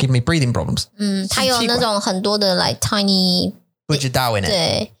 Otherwise it'll give me breathing problems. 它有那种很多的 like tiny Put your dough in it.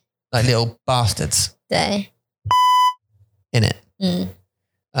 对 Like little bastards 对 in it.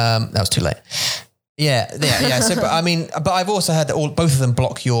 That was too late. Yeah. So, but I've also heard that both of them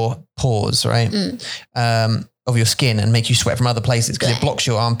block your pores, right? Of your skin and make you sweat from other places because it blocks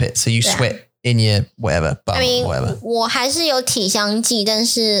your armpit, so you sweat in your whatever, bum, whatever. 我还是有体香剂，但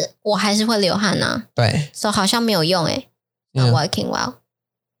是我还是会流汗啊， Right. 所以好像没有用诶 not Yeah. working well.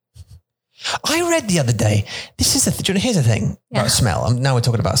 I read the other day. This is here's the thing about smell. Now we're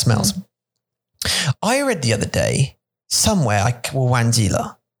talking about smells. I read the other day somewhere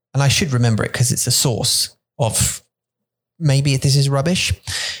Wanjila, and I should remember it because it's a source of maybe this is rubbish.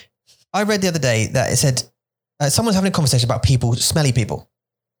 I read the other day that it said someone's having a conversation about smelly people.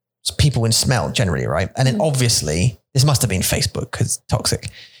 It's people in smell generally, right? And then obviously this must have been Facebook because it's toxic.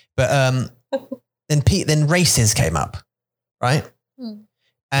 But then races came up, right?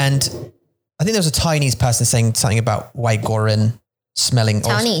 And I think there was a Chinese person saying something about Waigoran smelling.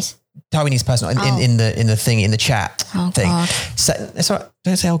 Taiwanese person in the thing in the chat thing. God. It's all right.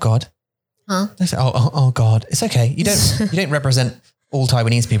 Don't say oh God. Huh? Don't say oh God. It's okay. You don't represent all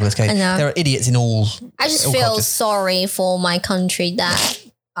Taiwanese people in this case. I know. There are idiots in all. I just all feel cultures. sorry for my country that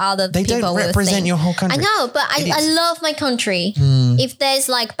other They people don't will represent think. your whole country. I know, but I love my country. If there's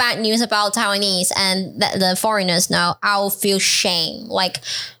like bad news about Taiwanese and the foreigners know, I'll feel shame. Like,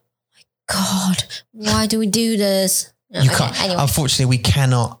 oh my God, why do we do this? You can't. Anyway. Unfortunately, we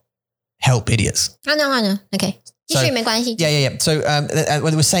cannot help idiots. I know. Okay. 继续没关系。 Yeah. So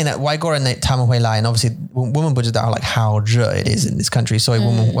when they were saying that 外国人他们会来 and obviously 我们不知道 like how 热 it is in this country. So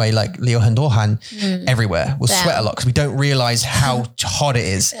我们会 like 流很多汗 everywhere. We'll sweat a lot because we don't realize how hot it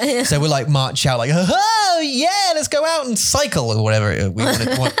is. So we'll like march out like, oh yeah, let's go out and cycle or whatever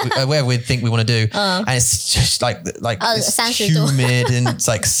whatever we think we want to do. And it's just like it's 30度 humid and it's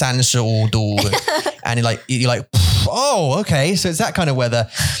like 35度 and you're like oh, okay. So it's that kind of weather.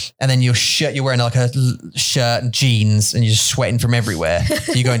 And then your shirt, you're wearing like a shirt and jeans and you're just sweating from everywhere.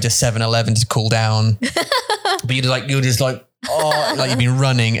 So you go into 7-Eleven to cool down. But you're just like, oh, like you've been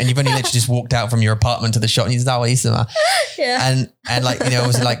running and you've only literally just walked out from your apartment to the shop and you're like, Yeah. And like, you know,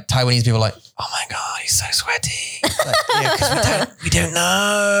 obviously like Taiwanese people are like, oh my God, he's so sweaty. Like, yeah, because we don't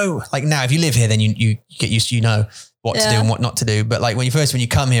know. Like now, if you live here, then you get used to, you know what to do and what not to do. But like when you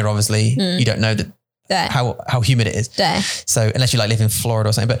come here, obviously you don't know that. How humid it is. 对 So unless you like live in Florida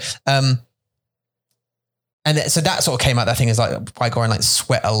or something, but so that sort of came out. That thing is like why go and like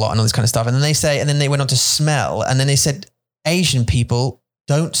sweat a lot and all this kind of stuff. And then they went on to smell, and then they said Asian people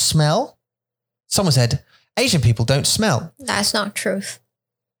don't smell. Someone said Asian people don't smell. That's not truth.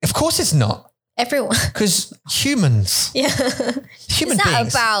 Of course it's not. Everyone. Because humans. Yeah. Human it's not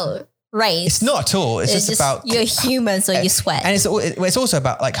beings. about race. It's not at all. It's just about you're human, so you sweat. And it's also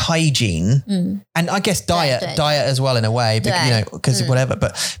about like hygiene and I guess diet as well in a way, but, you know, because whatever.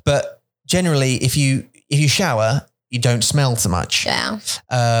 But generally, if you shower, you don't smell so much. Yeah.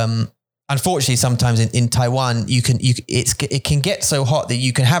 Unfortunately, sometimes in Taiwan, it can get so hot that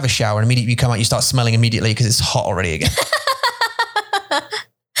you can have a shower and immediately you come out, you start smelling immediately because it's hot already again.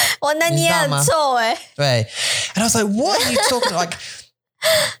 哇，那你也很臭欸。对. And I was like, what are you talking about? Like,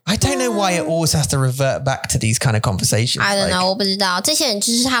 I don't know why it always has to revert back to these kind of conversations. I don't know， 我不知道，这些人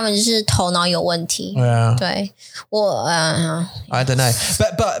就是他们就是头脑有问题。Yeah. 对，我I don't know,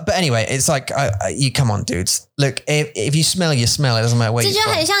 but anyway, it's like you come on, dudes. Look, if you smell, you smell. It doesn't matter where 这 you're 就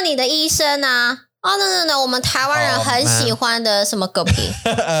from. 很像你的医生啊。哦，no， 我们台湾人很喜欢的什么狗屁，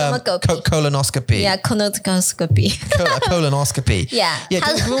什么狗屁 colonoscopy. Yeah, colonoscopy. Colonoscopy. Yeah.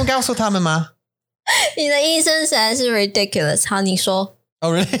 不用告诉他们吗？你的医生实在是 ridiculous。好，你说。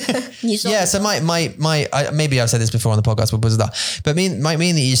Oh really? 你说。Yeah. So my maybe I've said this before on the podcast, 我不知道。But me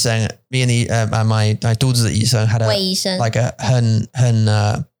and the 医生，me and the my 肚子的医生 had 魏医生 like a 很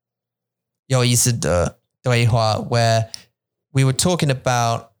有意思的对话 where we were talking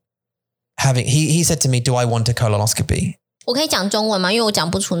about having. He said to me, "Do I want a colonoscopy?" 我可以讲中文吗？因为我讲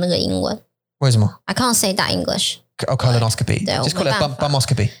不出那个英文。为什么？ I can't say that English. Colonoscopy. 对 Just call it 我没办法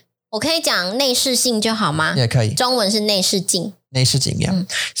bumoscopy. 我可以讲内视镜就好吗？ Yeah, 可以。中文是内视镜。内视镜 yeah.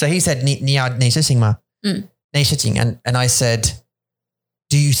 So he said, 你要内视镜吗？内视镜 and I said,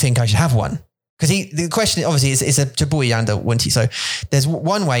 do you think I should have one? Because the question obviously is a 就不一样的问题. So there's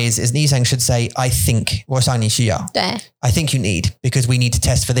one way is 医生 should say, I think 我想你需要。对 I think you need because we need to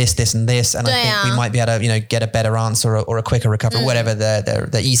test for this, this and this, and I 对啊 think we might be able to, you know, get a better answer or a quicker recovery, whatever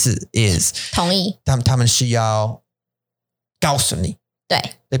the 意思 is. 同意。他们需要告诉你。对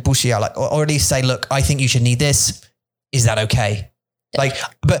they 不需要 like or at least say, look, I think you should need this. Is that okay? Like,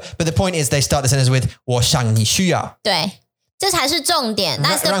 but the point is they start the sentence with 我想你需要。对，这才是重点。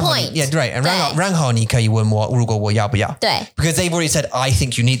That's the point. Yeah, right. And 对然后你可以问我如果我要不要。对 Because they've already said, I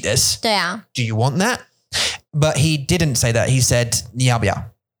think you need this. 对啊， Do you want that? But he didn't say that. He said, 你要不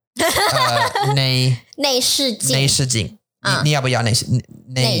要？内视镜。内视镜。你要不要内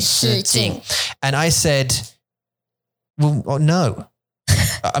视镜？ And I said, well, no.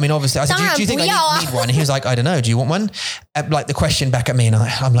 I mean, obviously, I said, do you think I need one? And he was like, I don't know. Do you want one? Like the question back at me, and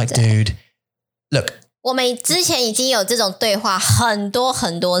I'm like, dude, look. 我们之前已经有这种对话很多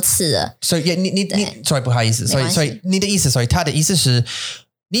很多次了。 So yeah, 你 sorry 不好意思 sorry 你的意思 sorry 他的意思是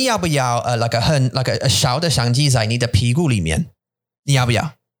你要不要like a 小的相机在你的屁股里面？你要不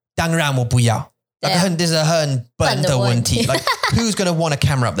要？当然我不要。Like 这是很笨的问题。Like who's going to want a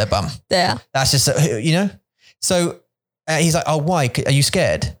camera up their bum? 对啊。 That's just you know. So he's like, oh, why? Are you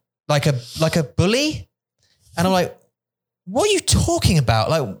scared? Like a bully? And I'm like, what are you talking about?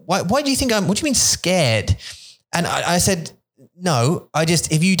 Like, why do you think what do you mean scared? And I said, no,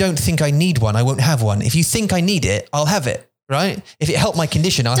 if you don't think I need one, I won't have one. If you think I need it, I'll have it, right? If it helped my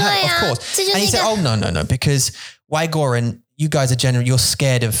condition, I'll have it, of course. And he said, oh, no, because Waigoran, you guys are generally, you're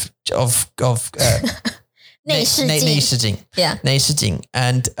scared of 内视镜 Yeah. 内视镜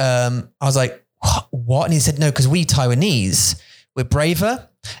And I was like, what? And he said, no, because we Taiwanese, we're braver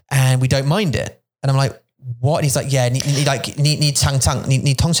and we don't mind it. And I'm like, what? And he's like, yeah,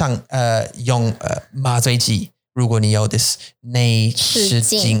 你通常用麻醉剂，如果你有 this 内视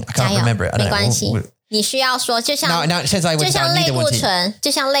镜 I can't remember it. 没关系，你需要说就像现在就像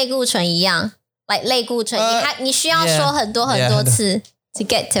类固醇一样 like 类固醇，你需要 yeah, 说很多很多次 to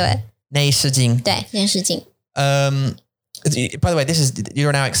get to it。内视镜。对，内视镜。By the way,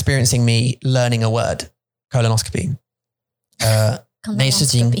 you're now experiencing me learning a word, colonoscopy. 内视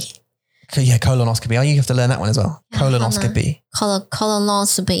镜。Yeah, colonoscopy. Oh, you have to learn that one as well. Colonoscopy.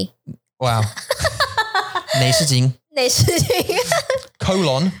 Colonoscopy. Wow. 内视镜。内视镜。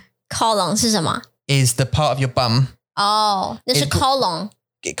Colon 是什么 ？Is the part of your bum. 哦，那是 colon.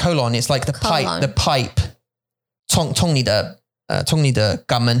 Colon. It's like the pipe. 冲你的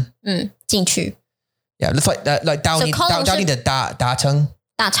肛门。进去。Yeah, it's like down 你的大肠。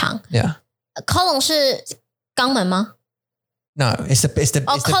大肠。Yeah. Colon 是肛门吗？ No, it's the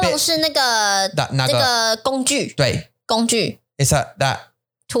colon 是那个工具。对，工具。It's that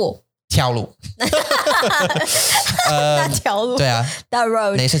tool 条路。那条路。对啊。That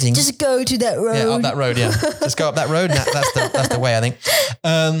road. 内视镜。Just go to that road. Yeah, up that road. Yeah, just go up that road. And that's the way I think.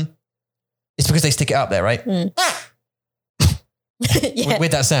 It's because they stick it up there, right? Yeah.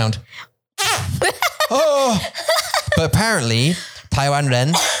 With that sound. Oh, but apparently Taiwan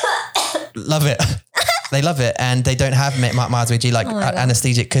Ren love it. They love it, and they don't have Mazuiji like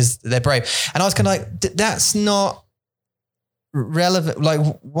anesthetic because they're brave. And I was kind of like, that's not relevant. Like,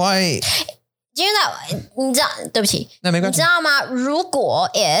 why? Do you know? 你知道？对不起，那没关系。你知道吗？如果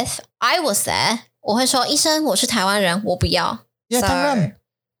if I was there，我会说医生，我是台湾人，我不要。Yeah, 当然。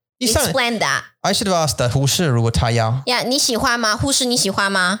Explain that. I should have asked the 护士如果他要。Yeah, 你喜欢吗？护士你喜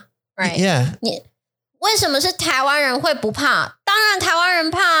欢吗 ？Right. Yeah. 你为什么是台湾人会不怕？当然台湾人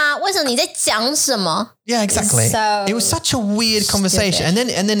怕啊！为什么你在讲什么 ？Yeah, exactly. So it was such a weird conversation. And then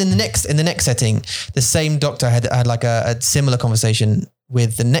in the next setting, the same doctor had like a similar conversation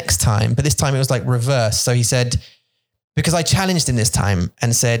with the next time, but this time it was like reverse. So he said, because I challenged him this time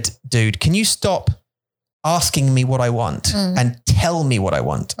and said, dude, can you stop asking me what I want and tell me what I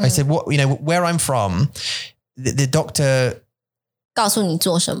want? I said, where I'm from, the doctor 告诉你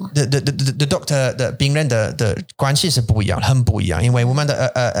做什么 the doctor 的病人的关系是不一样，很不一样，因为我们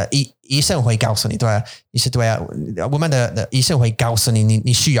的医生会告诉你，对啊，对啊，我们的医生会告诉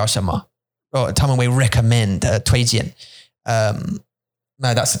你需要什么，他们会 recommend 推荐，no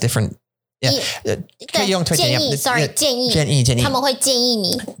that's a different可以用推荐建议他们会建议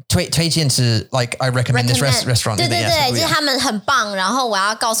你推荐是 like I recommend this restaurant 对，就是他们很棒，然后我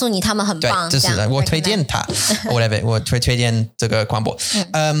要告诉你他们很棒，对，就是我推荐他 whatever 我推荐这个广播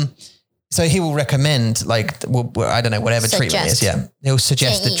So he will recommend like I don't know whatever treatment is, yeah. He'll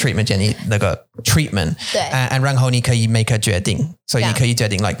suggest the treatment 建议那个 treatment 对 and 然后你可以 make a 决定 so 你可以决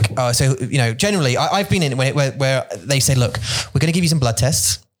定 like so generally I've been in where they say look we're going to give you some blood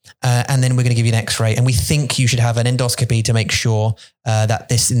tests and then we're going to give you an x-ray and we think you should have an endoscopy to make sure that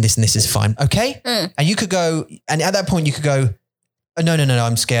this and this and this is fine. Okay? And you could go, and at that point you could go, no,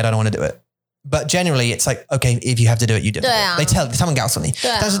 I'm scared. I don't want to do it. But generally it's like, okay, if you have to do it, you do it. They tell, 他们告诉你。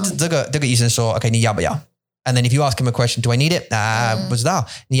但是这个医生说 okay, 你要不要 And then if you ask him a question, do I need it? 不知道，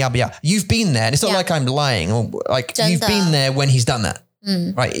你要不要 You've been there. It's not like I'm lying. Or like you've been there when he's done that.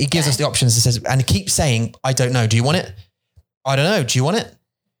 Right? He gives us the options and says, and he keeps saying, I don't know. Do you want it? I don't know. Do you want it?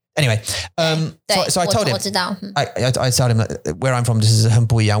 Anyway, so I told him, I told him that where I'm from, this is 很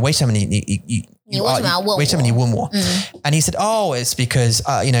不一样。为什么你为什么你问我 And he said, oh, it's because,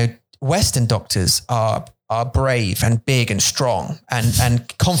 Western doctors are brave and big and strong and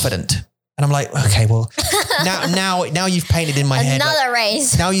confident. And I'm like, okay, well, now you've painted in my head. Another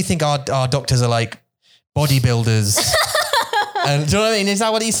race. Now you think our doctors are like bodybuilders. And do you know what I mean? Is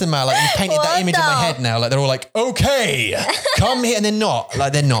that what he's saying? Like you painted that image in my head now. Like they're all like, okay, come here. And they're not.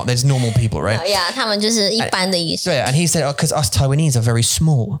 Like they're not. There's normal people, right? Yeah, 他们就是一般的医生。And he said, because us Taiwanese are very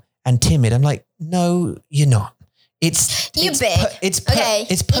small and timid. I'm like, no, you're not. It's big. It's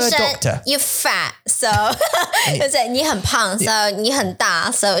per doctor. You fat, so 就是你很胖 so 你很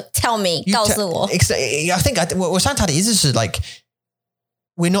大 so tell me 告诉我 I think 我想他的意思是 like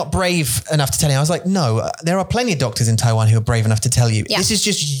we're not brave enough to tell you. I was like, no, there are plenty of doctors in Taiwan who are brave enough to tell you. This is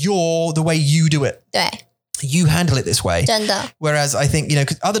just the way you do it. 对 You handle it this way. 真的 Whereas I think,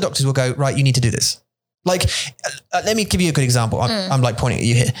 because other doctors will go, right, you need to do this. Like, let me give you a good example. I'm like pointing at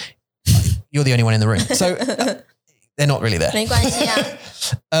you here. You're the only one in the room. So they're not really there. 没关系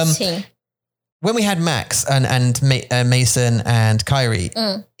啊请 When we had Max and Mason and Kyrie,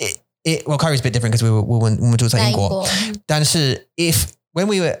 well, Kyrie's a bit different because we were住在英国. 但是 when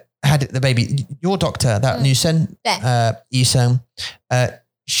we had the baby, your doctor, that 女生医生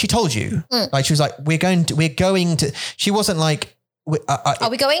she told you, like she was like, we're going to. She wasn't like, are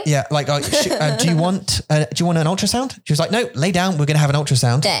we going? Yeah, like, do you want an ultrasound? She was like, no, lay down. We're going to have an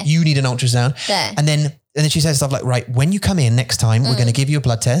ultrasound. You need an ultrasound. And then then she says stuff like, right, when you come in next time, we're going to give you a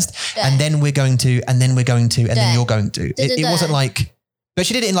blood test and then we're going to, and then we're going to, and then you're going to. It wasn't like, but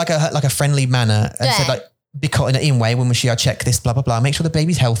she did it in like a friendly manner and said like, because in a way, when she要 check this, blah, blah, blah, make sure the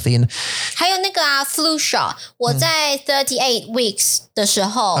baby's healthy. And 还有那个flu shot， 我在38 weeks 的时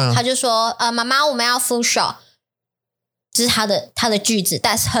候，他就说，妈妈，我们要 flu shot， 这是他的句子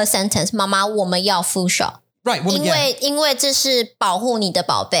 ，That's her sentence， 妈妈，我们要 flu shot。Right， 因为这是保护你的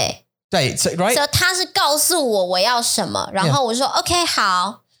宝贝。对 ，so right， 所以他是告诉我要什么，然后我说 OK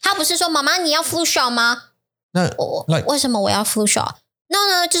好，他不是说妈妈你要 flu shot 吗？那为什么我要 flu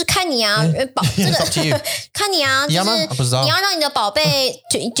shot？No， 就是看你啊，这个看你啊，就是你要让你的宝贝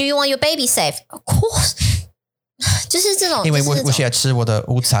 ，Do you want your baby safe? Of course， 就是这种。因为我现在吃我的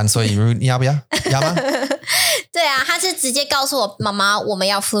午餐，所以你要不要？要吗？对啊，他是直接告诉我妈妈，我们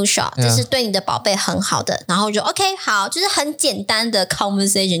要 flu shot， 这是对你的宝贝很好的。然后就 OK 好，就是很简单的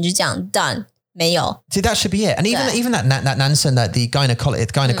conversation 就这样 done。没有。See, that should be it. And even that Nansen, that the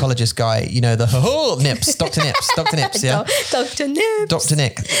gynecologist guy, you know, the Nips, Dr. Nips, yeah? Dr. Nips. Dr.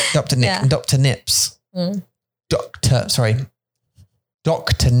 Nips.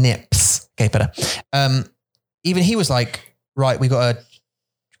 Dr. Nips. Okay, better. Even he was like, right, we got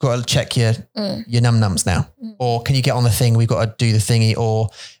to check your num-nums now. Or can you get on the thing? We've got to do the thingy. Or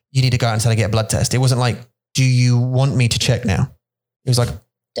you need to go out and get a blood test. It wasn't like, do you want me to check now? It was like,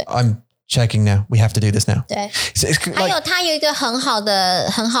 I'm checking now. We have to do this now. 对，还有他有一个很好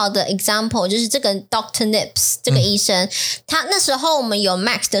的 example， 就是这个 Dr. Nips 这个医生，他那时候我们有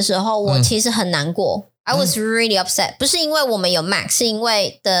Max 的时候，我其实很难过。I was really upset， 不是因为我们有 Max， 是因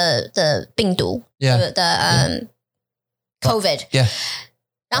为的病毒的COVID。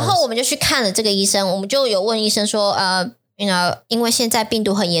然后我们就去看了这个医生，我们就有问医生说，you know， 因为现在病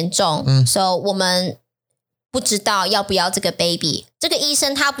毒很严重，所以我们不知道要不要这个 baby。这个医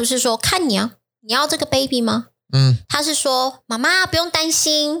生他不是说看你啊，你要这个 baby 吗？他是说妈妈不用担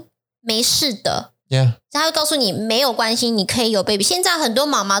心，没事的。他会告诉你没有关系，你可以有 baby。现在很多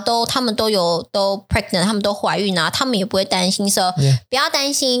妈妈他们都 pregnant， 他们都怀孕啊，他们也不会担心，所以不要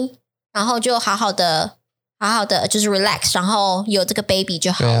担心，然后就好好的就是 relax， 然后有这个 baby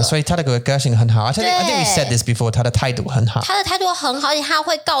就好了。对啊，所以他的个性很好。I think we said this before， 他的态度很好。他的态度很好，而且他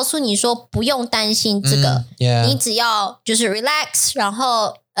会告诉你说不用担心这个，你只要就是 relax， 然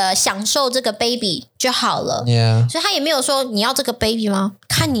后享受这个 baby 就好了。所以他也没有说你要这个 baby 吗？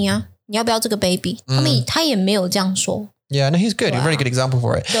看你啊，你要不要这个 baby？他也没有这样说。Yeah, no, he's good. A very good example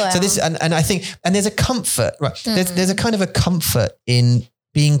for it. So this, and I think, and there's a comfort, right? There's a kind of a comfort in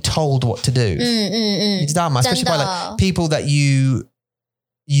being told what to do. 你知道吗？ Especially by like people that you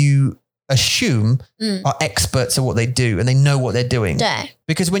assume are experts at what they do and they know what they're doing. 对。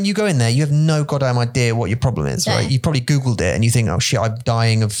 Because when you go in there, you have no goddamn idea what your problem is, right? You probably Googled it and you think, oh shit, I'm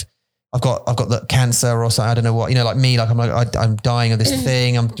dying of, I've got the cancer or something. I don't know what, you know, like me, like I'm dying of this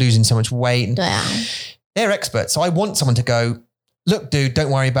thing. I'm losing so much weight. 对啊。 They're experts. So I want someone to go, look, dude,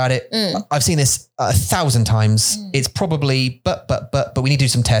 don't worry about it. I've seen this 1,000 times. It's probably, but we need to do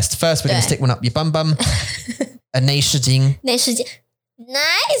some tests. First, we're going to stick one up your bum. 内视镜 ，Nice， 你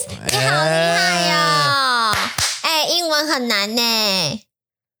好厉害哦！英文很难呢。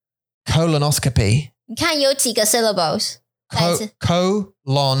Colonoscopy。你看有几个 syllables？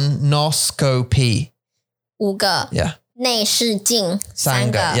 Colonoscopy。5个。Yeah。内视镜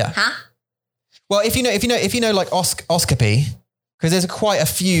3个。Yeah。哈。Well, if you know like oscopy, because there's quite a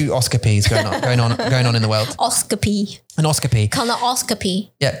few oscopies going on in the world. Oscopy. An oscopy. Colonoscopy.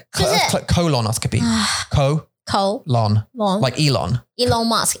 Yeah. Colonoscopy. Colon. Like Elon. Elon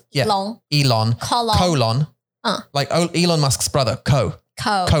Musk. Yeah. Elon. Colon. Like Elon Musk's brother.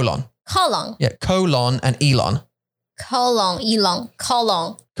 Colon. Yeah. Colon and Elon. Colon.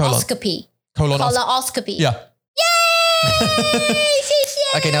 Oscopy. Colonoscopy. Yeah. Yay!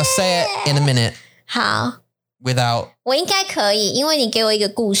 Okay, now say it in a minute. 好 Without 我应该可以，因为你给我一个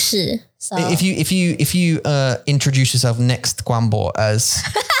故事。So. If you introduce yourself next Guambo as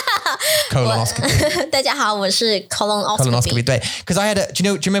colonoscopy. 大家好，我是 colonoscopy. 对 because I had do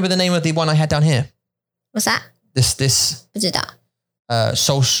you remember the name of the one I had down here? What's that? This 不知道。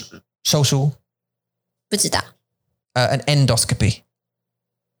social 不知道。An endoscopy.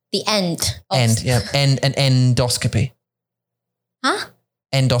 The end. Yeah. An endoscopy. Huh?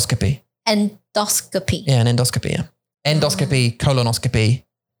 Endoscopy. Endoscopy. Yeah, an endoscopy. Yeah. Endoscopy, colonoscopy,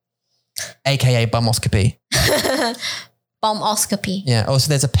 aka bumoscopy. Bumoscopy. Yeah. Also,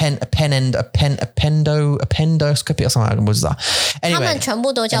 there's appendoscopy or something. What was that? Anyway, 他们全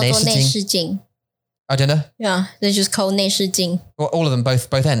部都叫做内视镜。I don't know. Yeah, they just call 内视镜。 Well, all of them,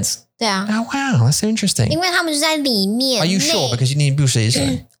 both ends. 对啊。Oh wow, that's so interesting. 因为他们就在里面。 Are you sure? Because you need 不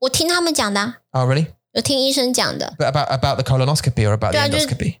是。我听他们讲的。Oh really? 有听医生讲的。 But about the colonoscopy or about the 对啊，就是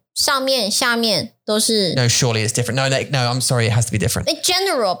endoscopy? 上面下面都是 No, surely it's different. No, I'm sorry, it has to be different.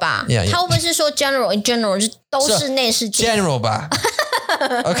 general 吧 Yeah, yeah. 他会不会是说 in general 就都是内视镜 General 吧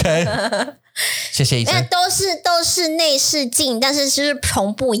OK 谢谢医生。都是内视镜，但是就是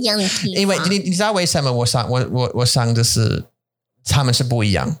从不一样的地方。因为你知道为什么我想的是他们是不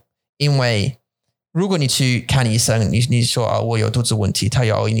一样？因为如果你去看医生，你说啊我有肚子问题，他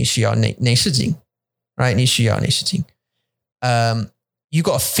要你需要内视镜 ，right？ 你需要内视镜。You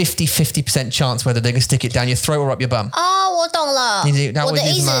got a 50% chance whether they're going to stick it down your throat or up your bum. 哦，我懂了。我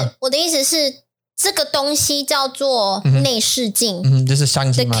的意思是，这个东西叫做内视镜，就是相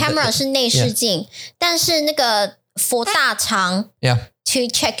机 The 嘛 camera 是内视镜，但是那个 for 大肠 to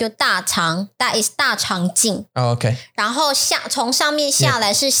check your 大肠 that is 大肠镜。Oh, okay. 然后从上面下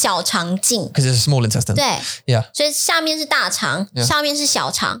来是小肠镜 Because it's a small intestine. 对 Yeah. 所以下面是大肠，上面是小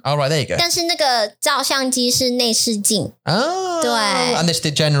肠。All right, there you go. 但是那个照相机是内视镜。Oh. 对 And it's the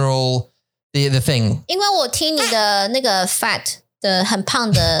general the thing. 因为我听你的那个 fat 的很胖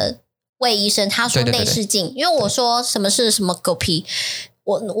的魏医生，他说内视镜，因为我说什么是什么狗皮。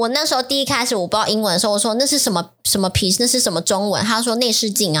我那时候第一开始我不知道英文的时候，我说那是什么什么皮，那是什么中文？他说内视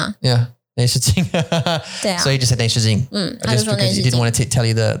镜啊。Yeah. 内视镜对啊 So you just said 内视镜他就说内 Just 视 because you 镜 didn't want to tell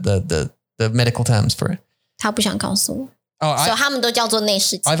you the medical terms for it. 他不想告诉我， Oh, 所以他们都叫做内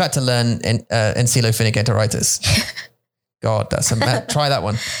视镜。 I've had to learn encephalic enteritis. God, that's a bad. Try that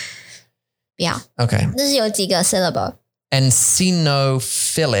one. 不要， Okay. 那是有几个 syllable？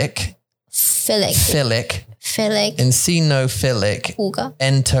 Eosinophilic philic eosinophilic 5个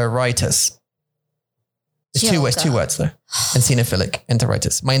enteritis. It's two words though. Eosinophilic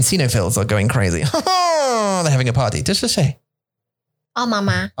enteritis. My eosinophils are going crazy. They're having a party. Just to say. 哦，妈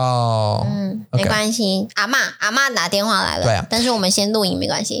妈， Oh. 没关系，阿嬷打电话来了，对啊但是我们先录影没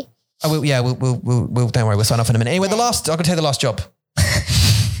关系。 Oh, we'll don't worry. We'll sign off in a minute. Anyway, I'm going to take the last job.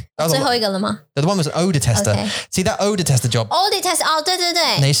 最后一个了吗 The one was an odor tester. Okay. See that odor tester job?？Audit test 哦，对对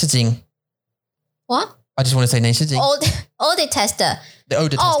对，内视镜. What? I just want to say 内视镜. Audit tester The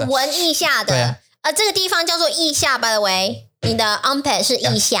odor 哦， tester. 闻腋下对啊的，这个地方叫做腋下 ，by the way，你的 armpit 是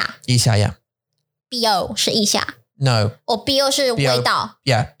腋下腋下 yeah. ，bo 是腋下， No. bo 是味道，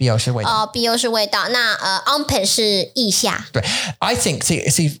 Yeah, BO 是味道。 bo 是味道，那armpit 是腋下，对 I think see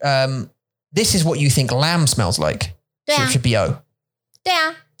this is what you think lamb smells like. 对啊，是 BO. 对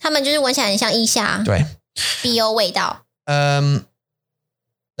啊，他们就是闻起来很像腋下对 ，bo 味道。 That's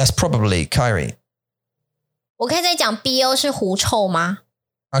probably Kyrie. 我可以再讲 bo 是狐臭吗？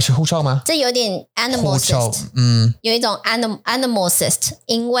是狐臭吗？这有点 animal 狐臭 cyst，有一种 animal cyst，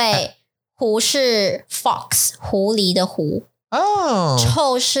因为狐是 fox 狐狸的狐， Oh.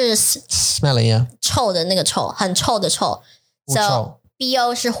 臭是 Smelly, yeah. 臭的那个臭，很臭的臭。狐臭 So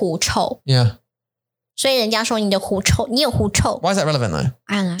bo 是狐臭， Yeah. 所以人家说你的狐臭，你有狐臭。 Why is that relevant though?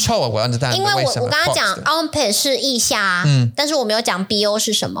 I don't know 臭 I will understand. 因为 but 我 wait, 刚刚讲 fox armpit 是腋下啊，但是我没有讲 bo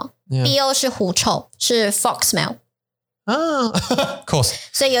是什么 Yeah. ，bo 是狐臭，是 fox smell， Oh, of course.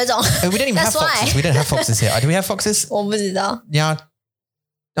 所以有一种 We don't even have That's why. foxes. We don't have foxes here. Do we have foxes? 我不知道 Yeah.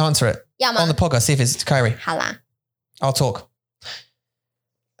 Answer it 要吗 on the？podcast. See if it's Kyrie. 好啦， I'll talk.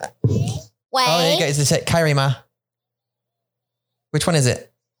 喂 Oh, there you go. Is this it? Kyrie ma? Which one is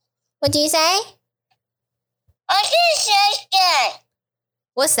it? What do you say?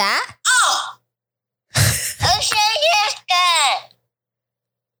 What's that?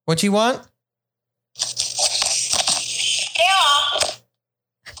 What do you want?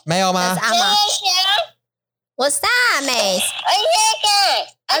 Mayo ma? That's Amma. What's that, Mace?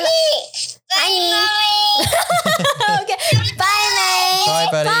 Honey. Okay. Bye, Mace. Bye,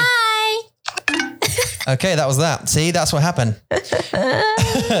 buddy. Bye. Okay, that was that. See, that's what happened.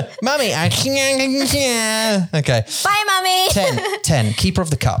 Mummy. Okay. Bye, mommy. 10. Keeper of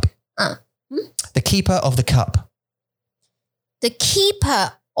the cup. The keeper of the cup. The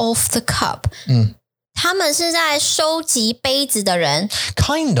keeper of the cup. 他们是在收集杯子的人。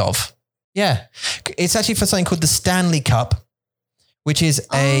 Kind of. Yeah. It's actually for something called the Stanley Cup, which is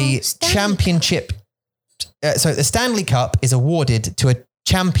a Stanley championship. So the Stanley Cup is awarded to a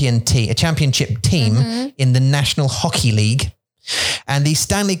championship team in the National Hockey League. And the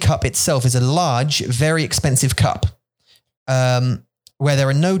Stanley Cup itself is a large, very expensive cup where there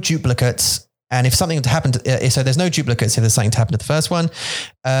are no duplicates. And if something happened, so there's no duplicates if there's something to happen to the first one.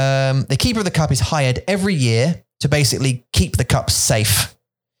 The keeper of the cup is hired every year to basically keep the cup safe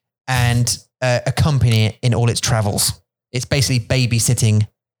and accompany it in all its travels. It's basically babysitting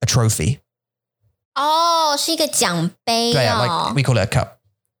a trophy. 哦，是一个奖杯 Yeah, 哦。 like we call it a cup.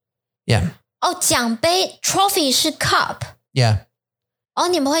 Yeah. 哦，奖杯 trophy 是 cup。 Yeah. 哦，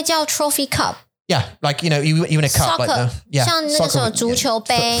你们会叫 trophy cup。Yeah, like, you in a cup. Soccer, like 像那个什么 soccer, 足球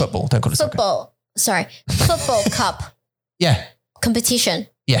杯 football, don't call it soccer. football cup Yeah, competition.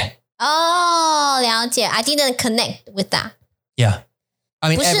 yeah, 哦，了解。I didn't connect with that. yeah. I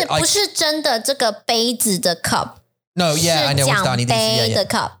mean, 不是真的这个杯子的 cup. No, yeah, I know what Danny 是奖杯 yeah, 的 yeah.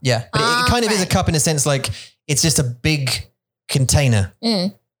 cup. Yeah, but it kind of is a cup in a sense, like it's just a big container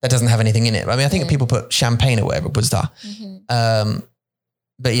that doesn't have anything in it. I mean, I think people put champagne or whatever it was there.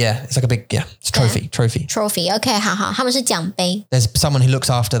 But yeah, it's like a big, it's a trophy. Trophy. OK， 好，他们是奖杯。 There's someone who looks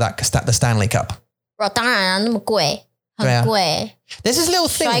after the Stanley Cup. 哦，当然啊，那么贵，很贵。There's this little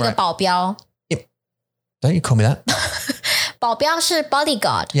需 thing, 要一个 right? 保镖。 Don't you call me that? 保镖是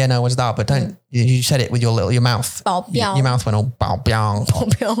bodyguard。 Yeah, no, what's that? But don't you said it with your mouth. 保镖 Your mouth went all 保镖. 保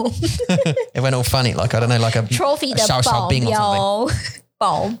镖 It went all funny, like I don't know, like a trophy 的小保 bing or something. 镖。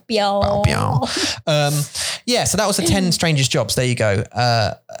保镖。保镖. Yeah, so that was the 10 strangest jobs. There you go.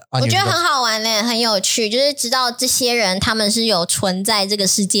 我觉得很好玩呢，很有趣，就是知道这些人他们是有存在这个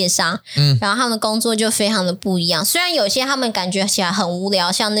世界上，然后他们工作就非常的不一样。虽然有些他们感觉起来很无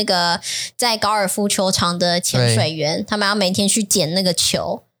聊，像那个在高尔夫球场的潜水员，他们要每天去捡那个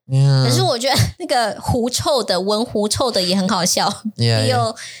球。Yeah. 可是我觉得那个狐臭的闻狐臭的也很好笑。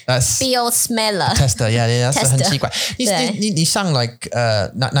Yeah, Bio smeller tester. Yeah, that's 很奇怪。你上 like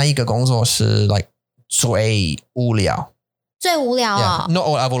哪一个工作是 like 最无聊？最无聊啊 Not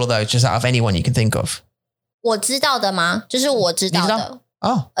out of all of those, just out of anyone you can think of. 我知道的吗？就是我知道的。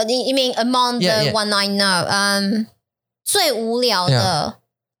Oh, you mean among the Yeah. one I know？最无聊的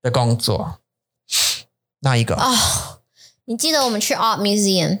的工作哪一个？你记得我们去 Art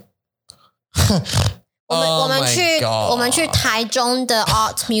Museum？ 我们去台中的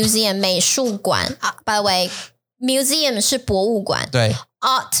Art Museum 美术馆。By the way, museum 是博物馆，对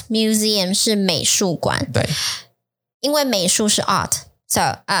 ，Art Museum 是美术馆。对，因为美术是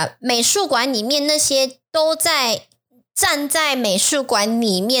art，so 美术馆里面那些都在站在美术馆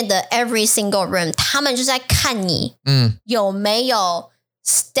里面的 every single room， 他们就在看你，有没有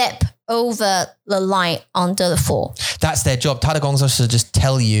step over the line under the floor。 That's their job. 他的工作是 just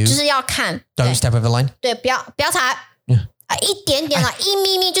tell you 就是要看 don't step over the line. 对，不要踩。一点点啦，一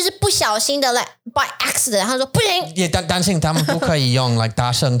咪咪就是不小心的 like by accident， 他说不行。Yeah, 担心他们不可以用 like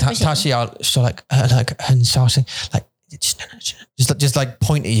大声，他需要说 like 很小声 like just like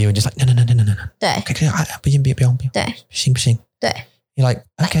point at you and just like no. 对 Okay, 不用对不行。对。You're like,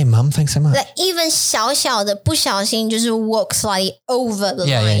 okay, mum, thanks so much. Like even 小小的不小心就是 walk slightly over the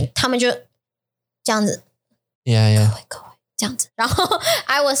line， 他们就这样子。Yeah. 各位这样子。然后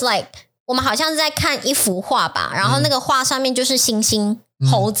I was like， 我们好像是在看一幅画吧，然后那个画上面就是猩猩、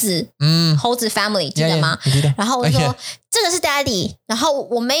猴子，猴子 family 记得吗？然后我说这个是 daddy， 然后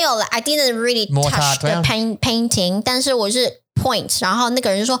我没有了 I didn't really touch the painting， 但是我是 point， 然后那个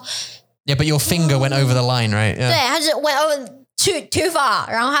人就说 Yeah, but your finger went over the line, right? Yeah. 对，他就 went over too far，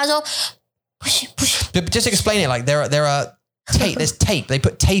 然后他说不行。But just explain it, like there are tape. There's tape. They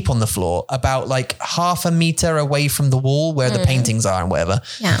put tape on the floor about like half a meter away from the wall where the paintings are and whatever.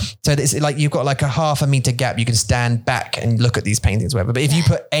 Yeah. So it's like you've got like a half a meter gap. You can stand back and look at these paintings, whatever. But if you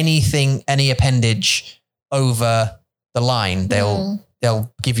put any appendage over the line, they'll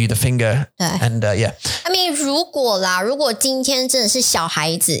give you the finger. And yeah. I mean, 如果今天真的是小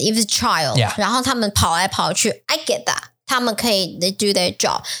孩子 if it's child， 然后他们跑来跑去 I get that， 他们可以 they do their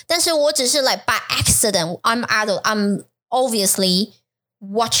job， 但是我只是 like by accident I'm obviously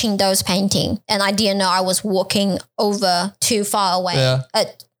watching those painting and I didn't know I was walking over too far away.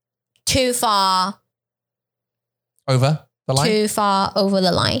 Too far over the line. Too far over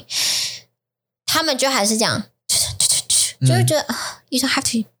the line. 他们就还是这样，就会觉得you don't have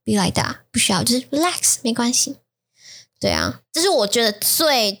to be like that， 不需要，就是 relax， 没关系。对啊，这是我觉得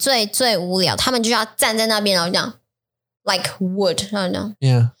最最最无聊，他们就要站在那边，然后这样 like wood， 然后这样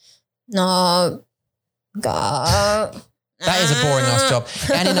Yeah. No, go. That is a boring ass job.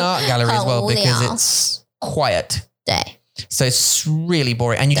 And in an art gallery as well, because it's quiet. 对 So it's really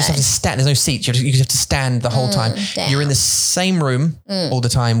boring. And you just have to stand. There's no seats. You just have to stand the whole time. You're in the same room all the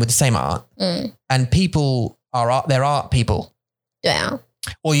time with the same art. And people they're art people. 对啊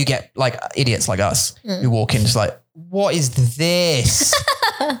Or you get like idiots like us who walk in just like, what is this?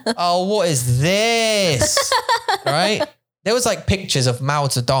 Oh, what is this? Right? There was like pictures of Mao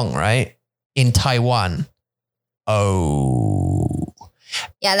Zedong, right? In Taiwan. Oh.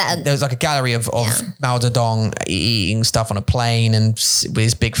 Yeah, there was like a gallery of Mao Zedong eating stuff on a plane and with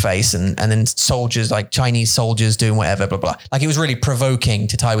his big face and then soldiers, like Chinese soldiers doing whatever, blah, blah. Like it was really provoking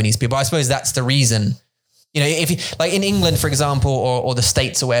to Taiwanese people. I suppose that's the reason. You know, if you, like in England, for example, or the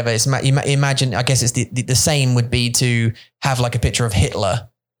States or whatever, it's imagine, I guess it's the same would be to have like a picture of Hitler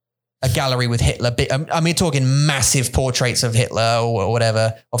a gallery with Hitler. I mean, talking massive portraits of Hitler or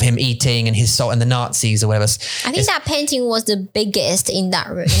whatever, of him eating and his soul and the Nazis or whatever. I think that painting was the biggest in that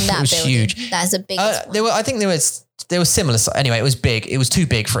room. In that it was building. huge. That's the biggest one. I think there was similar. Anyway, it was big. It was too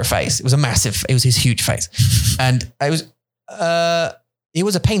big for a face. It was his huge face. And it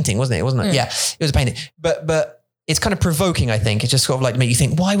was a painting, wasn't it? It wasn't. Yeah, it was a painting. But it's kind of provoking, I think. It's just sort of like make you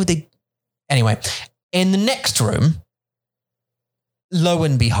think, why would they? Anyway, in the next room, lo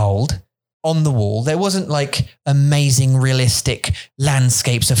and behold, on the wall, there wasn't like amazing realistic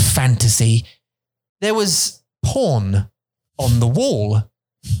landscapes of fantasy. There was porn on the wall.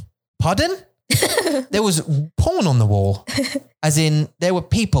 Pardon? There was porn on the wall. As in, there were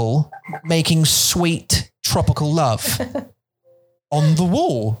people making sweet tropical love on the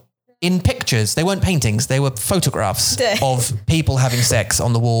wall in pictures. They weren't paintings. They were photographs of people having sex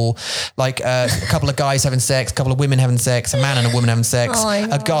on the wall. Like a couple of guys having sex, a couple of women having sex, a man and a woman having sex,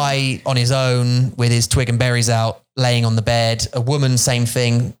 a guy on his own with his twig and berries out, laying on the bed, a woman, same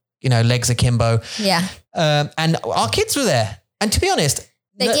thing, legs akimbo. Yeah. And our kids were there. And to be honest,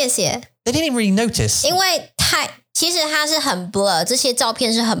 they didn't even really notice. 因为其实它是很 blur， 这些照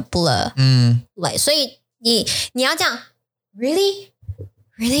片是很 blur， 所以你要这样 really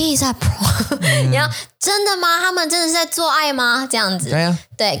is that porn？ 你要真的吗？他们真的是在做爱吗？这样子，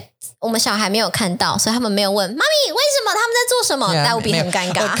对，我们小孩没有看到，所以他们没有问妈咪为什么他们在做什么 ，that would be 很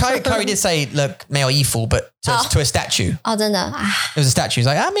尴尬。Kyrie did say, "Look, 没有衣服 but to a statue." 真的 It was a statue. He's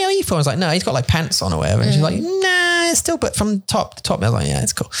like, "没有衣服." I was like, "No, he's got like pants on or whatever." And she's like, "Nah, it's still but from top to top." I was like, "Yeah,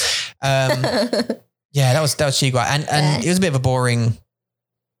 it's cool." Yeah, that was Chigua, and it was a bit of a boring.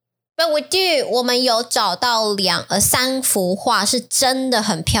 But we 我们有找到3幅画是真的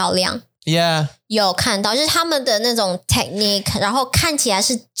很漂亮。Yeah， 有看到，就是他们的那种 technique， 然后看起来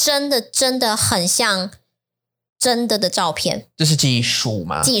是真的很像真的照片。这是技术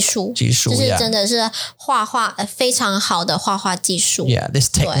吗？技术，就是真的是画非常好的画画技术。Yeah, this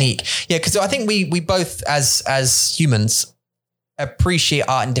technique. Yeah, because I think we both as humans appreciate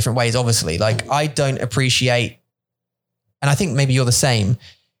art in different ways. Obviously, like I don't appreciate, and I think maybe you're the same.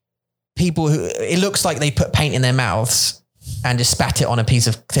 People who it looks like they put paint in their mouths and just spat it on a piece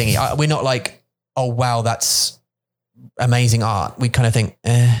of thingy. We're not like, oh wow, that's amazing art. We kind of think,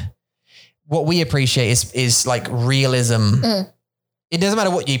 What we appreciate is like realism. It doesn't matter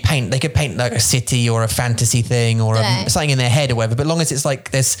what you paint. They could paint like a city or a fantasy thing or something in their head or whatever. But long as it's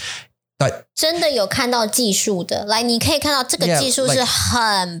like this, like 真的有看到技术的，来你可以看到这个技术是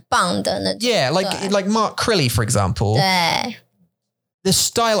很棒的那种。Yeah, like Mark Crilly, for example. 对。The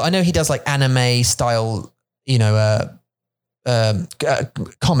style, I know he does like anime style,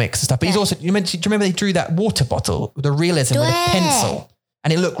 comics and stuff, but he's also, do you remember they drew that water bottle, the realism with a pencil?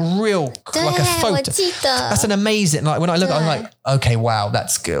 And it looked real like a photo. That's an amazing, like when I look, I'm like, okay, wow,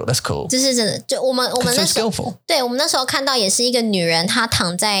 that's good. That's cool. 这是真的，就我们那时候 skillful. 对，我们那时候看到也是一个女人，她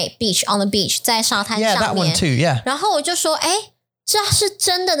躺在 on the beach， 在沙滩上面。Yeah, that one too, yeah. 然后我就说，这是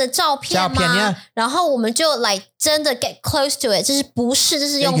真的照片吗？然后我们就真的 get close to it， 这是不是？这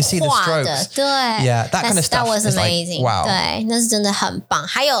是用画的，对 ，Yeah, that kind of stuff was amazing. Like, wow. 对，那是真的很棒。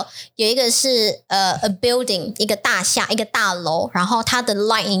还有一个是a building， 一个大楼，然后它的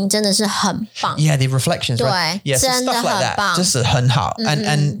lighting 真的是很棒。Yeah, the reflections. 对 right? Yeah, 真的 stuff like 很棒， that. 就是很好。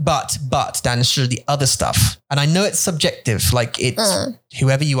But 但是 the other stuff, and I know it's subjective. Like it's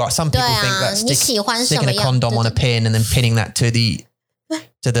whoever you are. Some people think that sticking a condom on a pin and then pinning that to the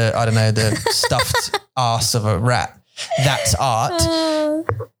I don't know, the stuffed ass of a rat. That's art.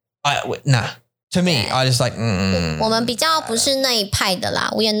 Nah. To me, I just like. 我们比较不是那一派的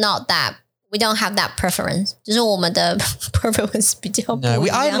啦。We are not that. We don't have that preference. 就是我们的 preference 比较不一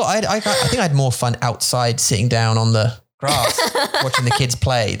样。 No, I think I had more fun outside, sitting down on the grass, watching the kids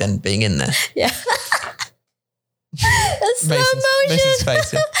play, than being in there. Yeah. Slow motion. Mason's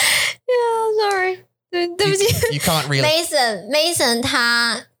face. Yeah, sorry. 对不起 You can't really.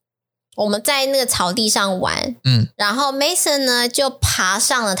 Mason 我们在那个草地上玩，然后 Mason 呢就爬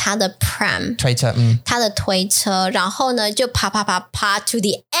上了他的 pram 推车，他的推车，然后呢就爬 to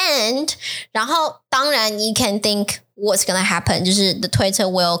the end， 然后当然 you can think what's gonna happen， 就是 the 推车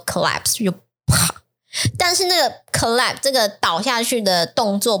will collapse， 就啪，但是那个 collapse 这个倒下去的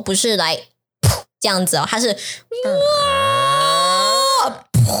动作不是来这样子它是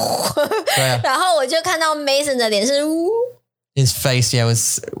然后我就看到 Mason 的脸是 His face,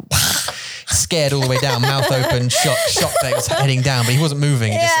 was scared all the way down, mouth open, shocked that he was heading down, but he wasn't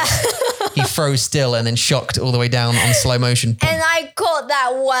moving. He froze still and then shocked all the way down on slow motion. And I caught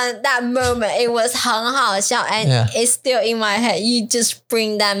that moment. It was 很好笑 and it's still in my head. You just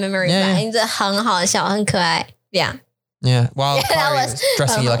bring that memory back. 真的很好笑，很可爱。Yeah. Yeah. While Yeah, that Kyrie was was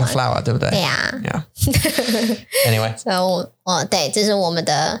dressing you like a flower, 对不对？对呀、Yeah. Anyway. 所以对，这是我们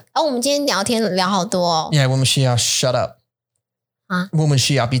的。我们今天聊天聊好多哦。 Yeah, 我们需要 shut up. 啊？我们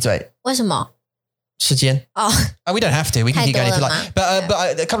需要闭嘴。为什么？时间。We don't have to. We can keep going if you like.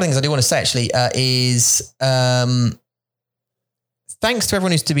 But a couple of things I do want to say actually is thanks to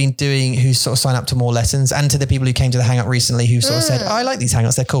everyone who's sort of signed up to more lessons, and to the people who came to the Hangout recently who sort of said, I like these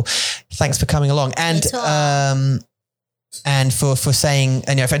Hangouts, they're cool. Thanks for coming along. And for saying,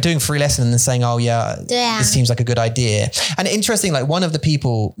 and for doing free lesson and then saying, oh yeah, this seems like a good idea. And interesting, like one of the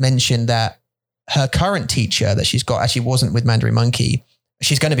people mentioned that her current teacher that she's got actually wasn't with Mandarin Monkey.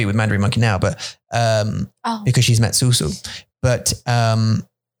 She's going to be with Mandarin Monkey now, but because she's met Susu, but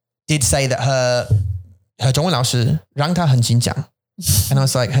did say that her 中文老师让她很紧张. And I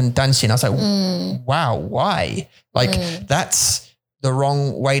was like, 很担心. I was like, wow, why? Like that's the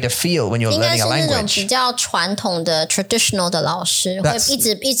wrong way to feel when you're learning a language. 应该是那种比较传统的 traditional 的老师会一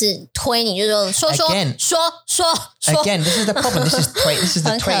直推你，就是说 Again, this is the problem. This is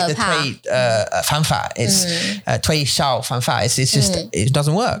the 推方法. It's 推销方法. It's just it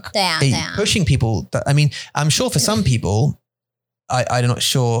doesn't work. 对啊。Pushing people. I mean, I'm sure for some people, I'm not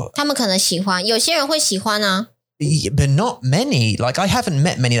sure. 他们可能喜欢，有些人会喜欢啊。But not many. Like I haven't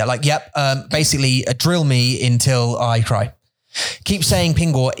met many that like, yep, basically drill me until I cry. Keep saying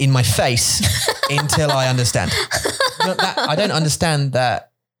pingo in my face until I understand. I don't understand that.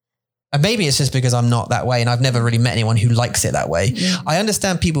 And maybe it's just because I'm not that way and I've never really met anyone who likes it that way. I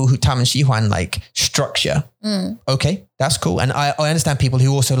understand people who 他们喜欢 like structure. Okay, that's cool. And I understand people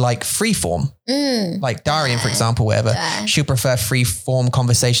who also like free form. Like Darian, for example, whatever. She'll prefer free form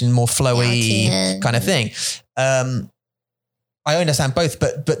conversation, more flowy kind of thing. I understand both,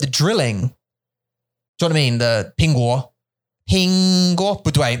 but the drilling, do you know what I mean? The pingo 不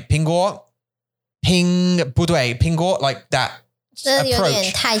对 pingo 不对 pingo like that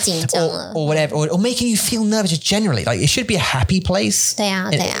approach 太紧张了 or whatever or making you feel nervous just generally. Like it should be a happy place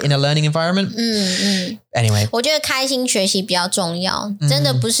in a learning environment. Anyway, 我觉得开心学习比较重要，真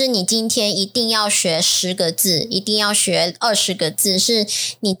的不是你今天一定要学10个字，一定要学20个字，是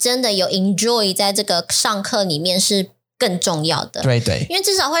你真的有 enjoy 在这个上课里面是更重要的。对，因为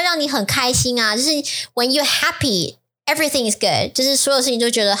至少会让你很开心啊，就是 when you're happy everything is good， 就是所有事情就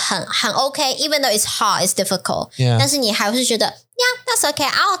觉得很 OK， even though it's hard, it's difficult， 但是你还会是觉得 yeah, that's okay,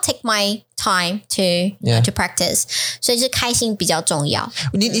 I'll take my time to practice， 所以是开心比较重要。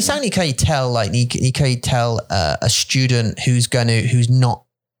你想你可以 tell like 你可以 tell a student who's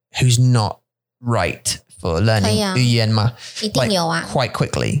not right for learning 语言吗？一定有啊 ，quite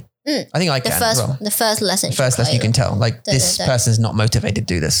quickly. I think I can. The first lesson. First lesson you can tell like this person's not motivated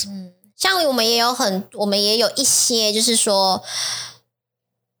to do this. 像我们也有一些就是说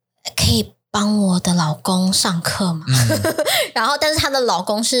可以帮我的老公上课嘛，然后但是她的老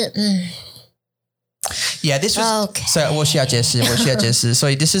公是Yeah, this was so 我需要解释。所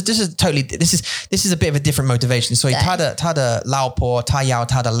以 this is totally this is a bit of a different motivation. 所以她的老婆她要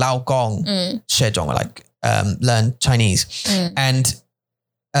她的老公学中文 like learn Chinese and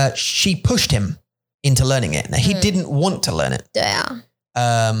she pushed him into learning it. Now, he didn't want to learn it. 对啊。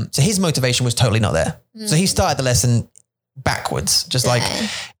So his motivation was totally not there. So he started the lesson backwards, just like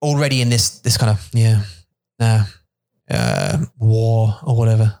already in this kind of war or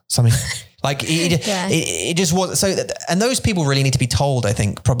whatever, something. Like it just was. So and those people really need to be told, I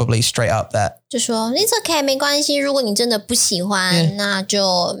think, probably straight up that 就说 it's okay 没关系，如果你真的不喜欢，那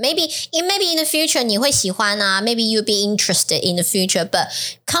就 maybe in the future 你会喜欢啊 ，maybe you'll be interested in the future, but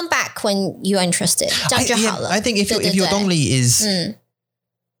come back when you're interested， 这样就好了。I think if your dongli is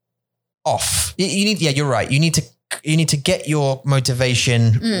off, you need you're right. You need to get your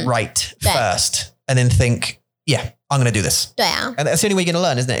motivation right first, and then think, I'm going to do this. 对啊 And that's the only way you're going to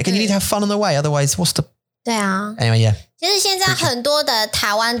learn, isn't it? Because you need to have fun on the way. Otherwise, what's the... 对啊 Anyway, 其实现在很多的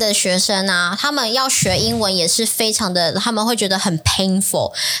台湾的学生啊，他们要学英文也是非常的，他们会觉得很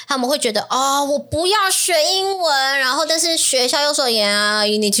painful， 他们会觉得我不要学英文，然后但是学校又说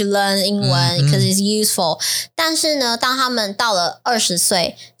you need to learn 英文 because it's useful， 但是呢，当他们到了20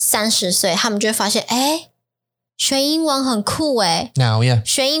岁、30岁，他们就会发现，学英文很酷Now,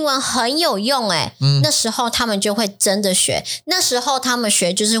 学英文很有用那时候他们就会真的学，那时候他们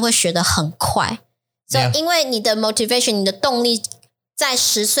学就是会学得很快。So, 因为你的 motivation 你的动力在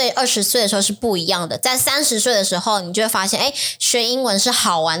10岁20岁的时候是不一样的，在30岁的时候你就会发现学英文是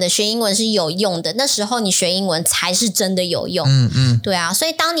好玩的，学英文是有用的，那时候你学英文才是真的有用。对啊，所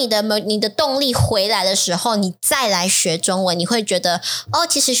以当你的动力回来的时候，你再来学中文，你会觉得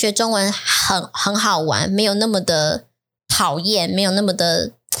其实学中文很好玩，没有那么的讨厌，没有那么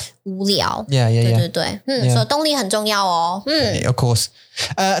的无聊。 Yeah. 对对对，所以动力很重要哦。Of course.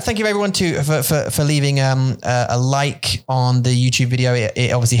 Thank you everyone for leaving a like on the YouTube video.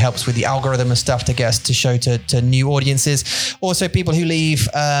 It obviously helps with the algorithm and stuff to get us to show to new audiences. Also, people who leave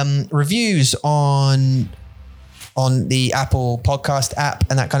reviews on the Apple podcast app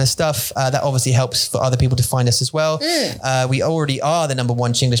and that kind of stuff, that obviously helps for other people to find us as well. We already are the number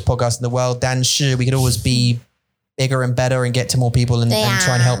one Chinglish podcast in the world. 但是 we could always be bigger and better and get to more people and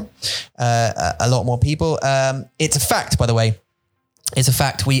try and help a lot more people. It's a fact, by the way. It's a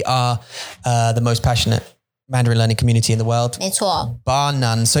fact. We are the most passionate Mandarin learning community in the world. 没错 Bar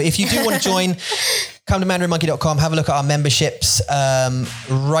none. So if you do want to join, come to mandarinmonkey.com, have a look at our memberships.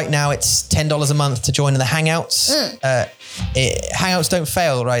 Right now it's $10 a month to join in the Hangouts. Hangouts don't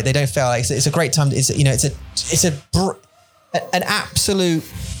fail, right? They don't fail. It's a great time. It's an absolute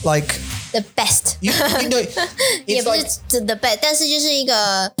like the best you know 也 it's 不 like 是 the best 但是就是一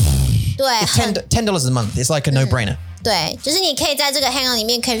个对$10 a month. It's like a no-brainer. 对，就是你可以在这个 Hangout 里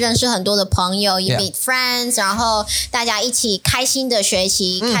面可以认识很多的朋友 you meet friends， 然后大家一起开心的学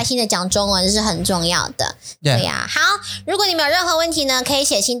习，开心的讲中文，这是很重要的。对呀，好，如果你们有任何问题呢，可以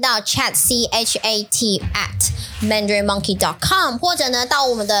写信到 chat@mandarinmonkey.com， 或者呢到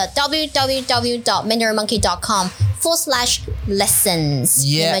我们的 www.mandarinmonkey.com/lessons，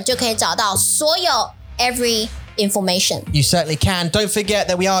 你们就可以找到所有 every information. You certainly can. Don't forget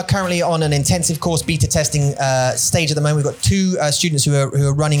that we are currently on an intensive course beta testing stage at the moment. We've got 2 students who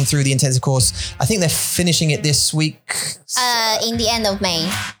are running through the intensive course. I think they're finishing it this week. In the end of May.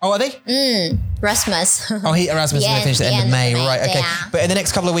 Oh, are they? Rasmus. Erasmus is going to finish at the end of May. Right, okay. Yeah. But in the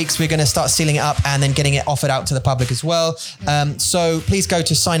next couple of weeks, we're going to start sealing it up and then getting it offered out to the public as well. So please go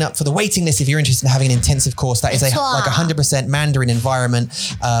to sign up for the waiting list if you're interested in having an intensive course. That is like 100% Mandarin environment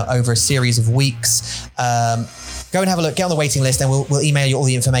over a series of weeks. Go and have a look, get on the waiting list, and we'll email you all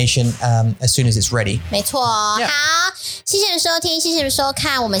the information as soon as it's ready. 没错，好，谢谢你收听，谢谢你收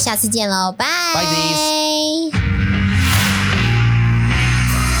看，我们下次见喽，拜。Bye, these.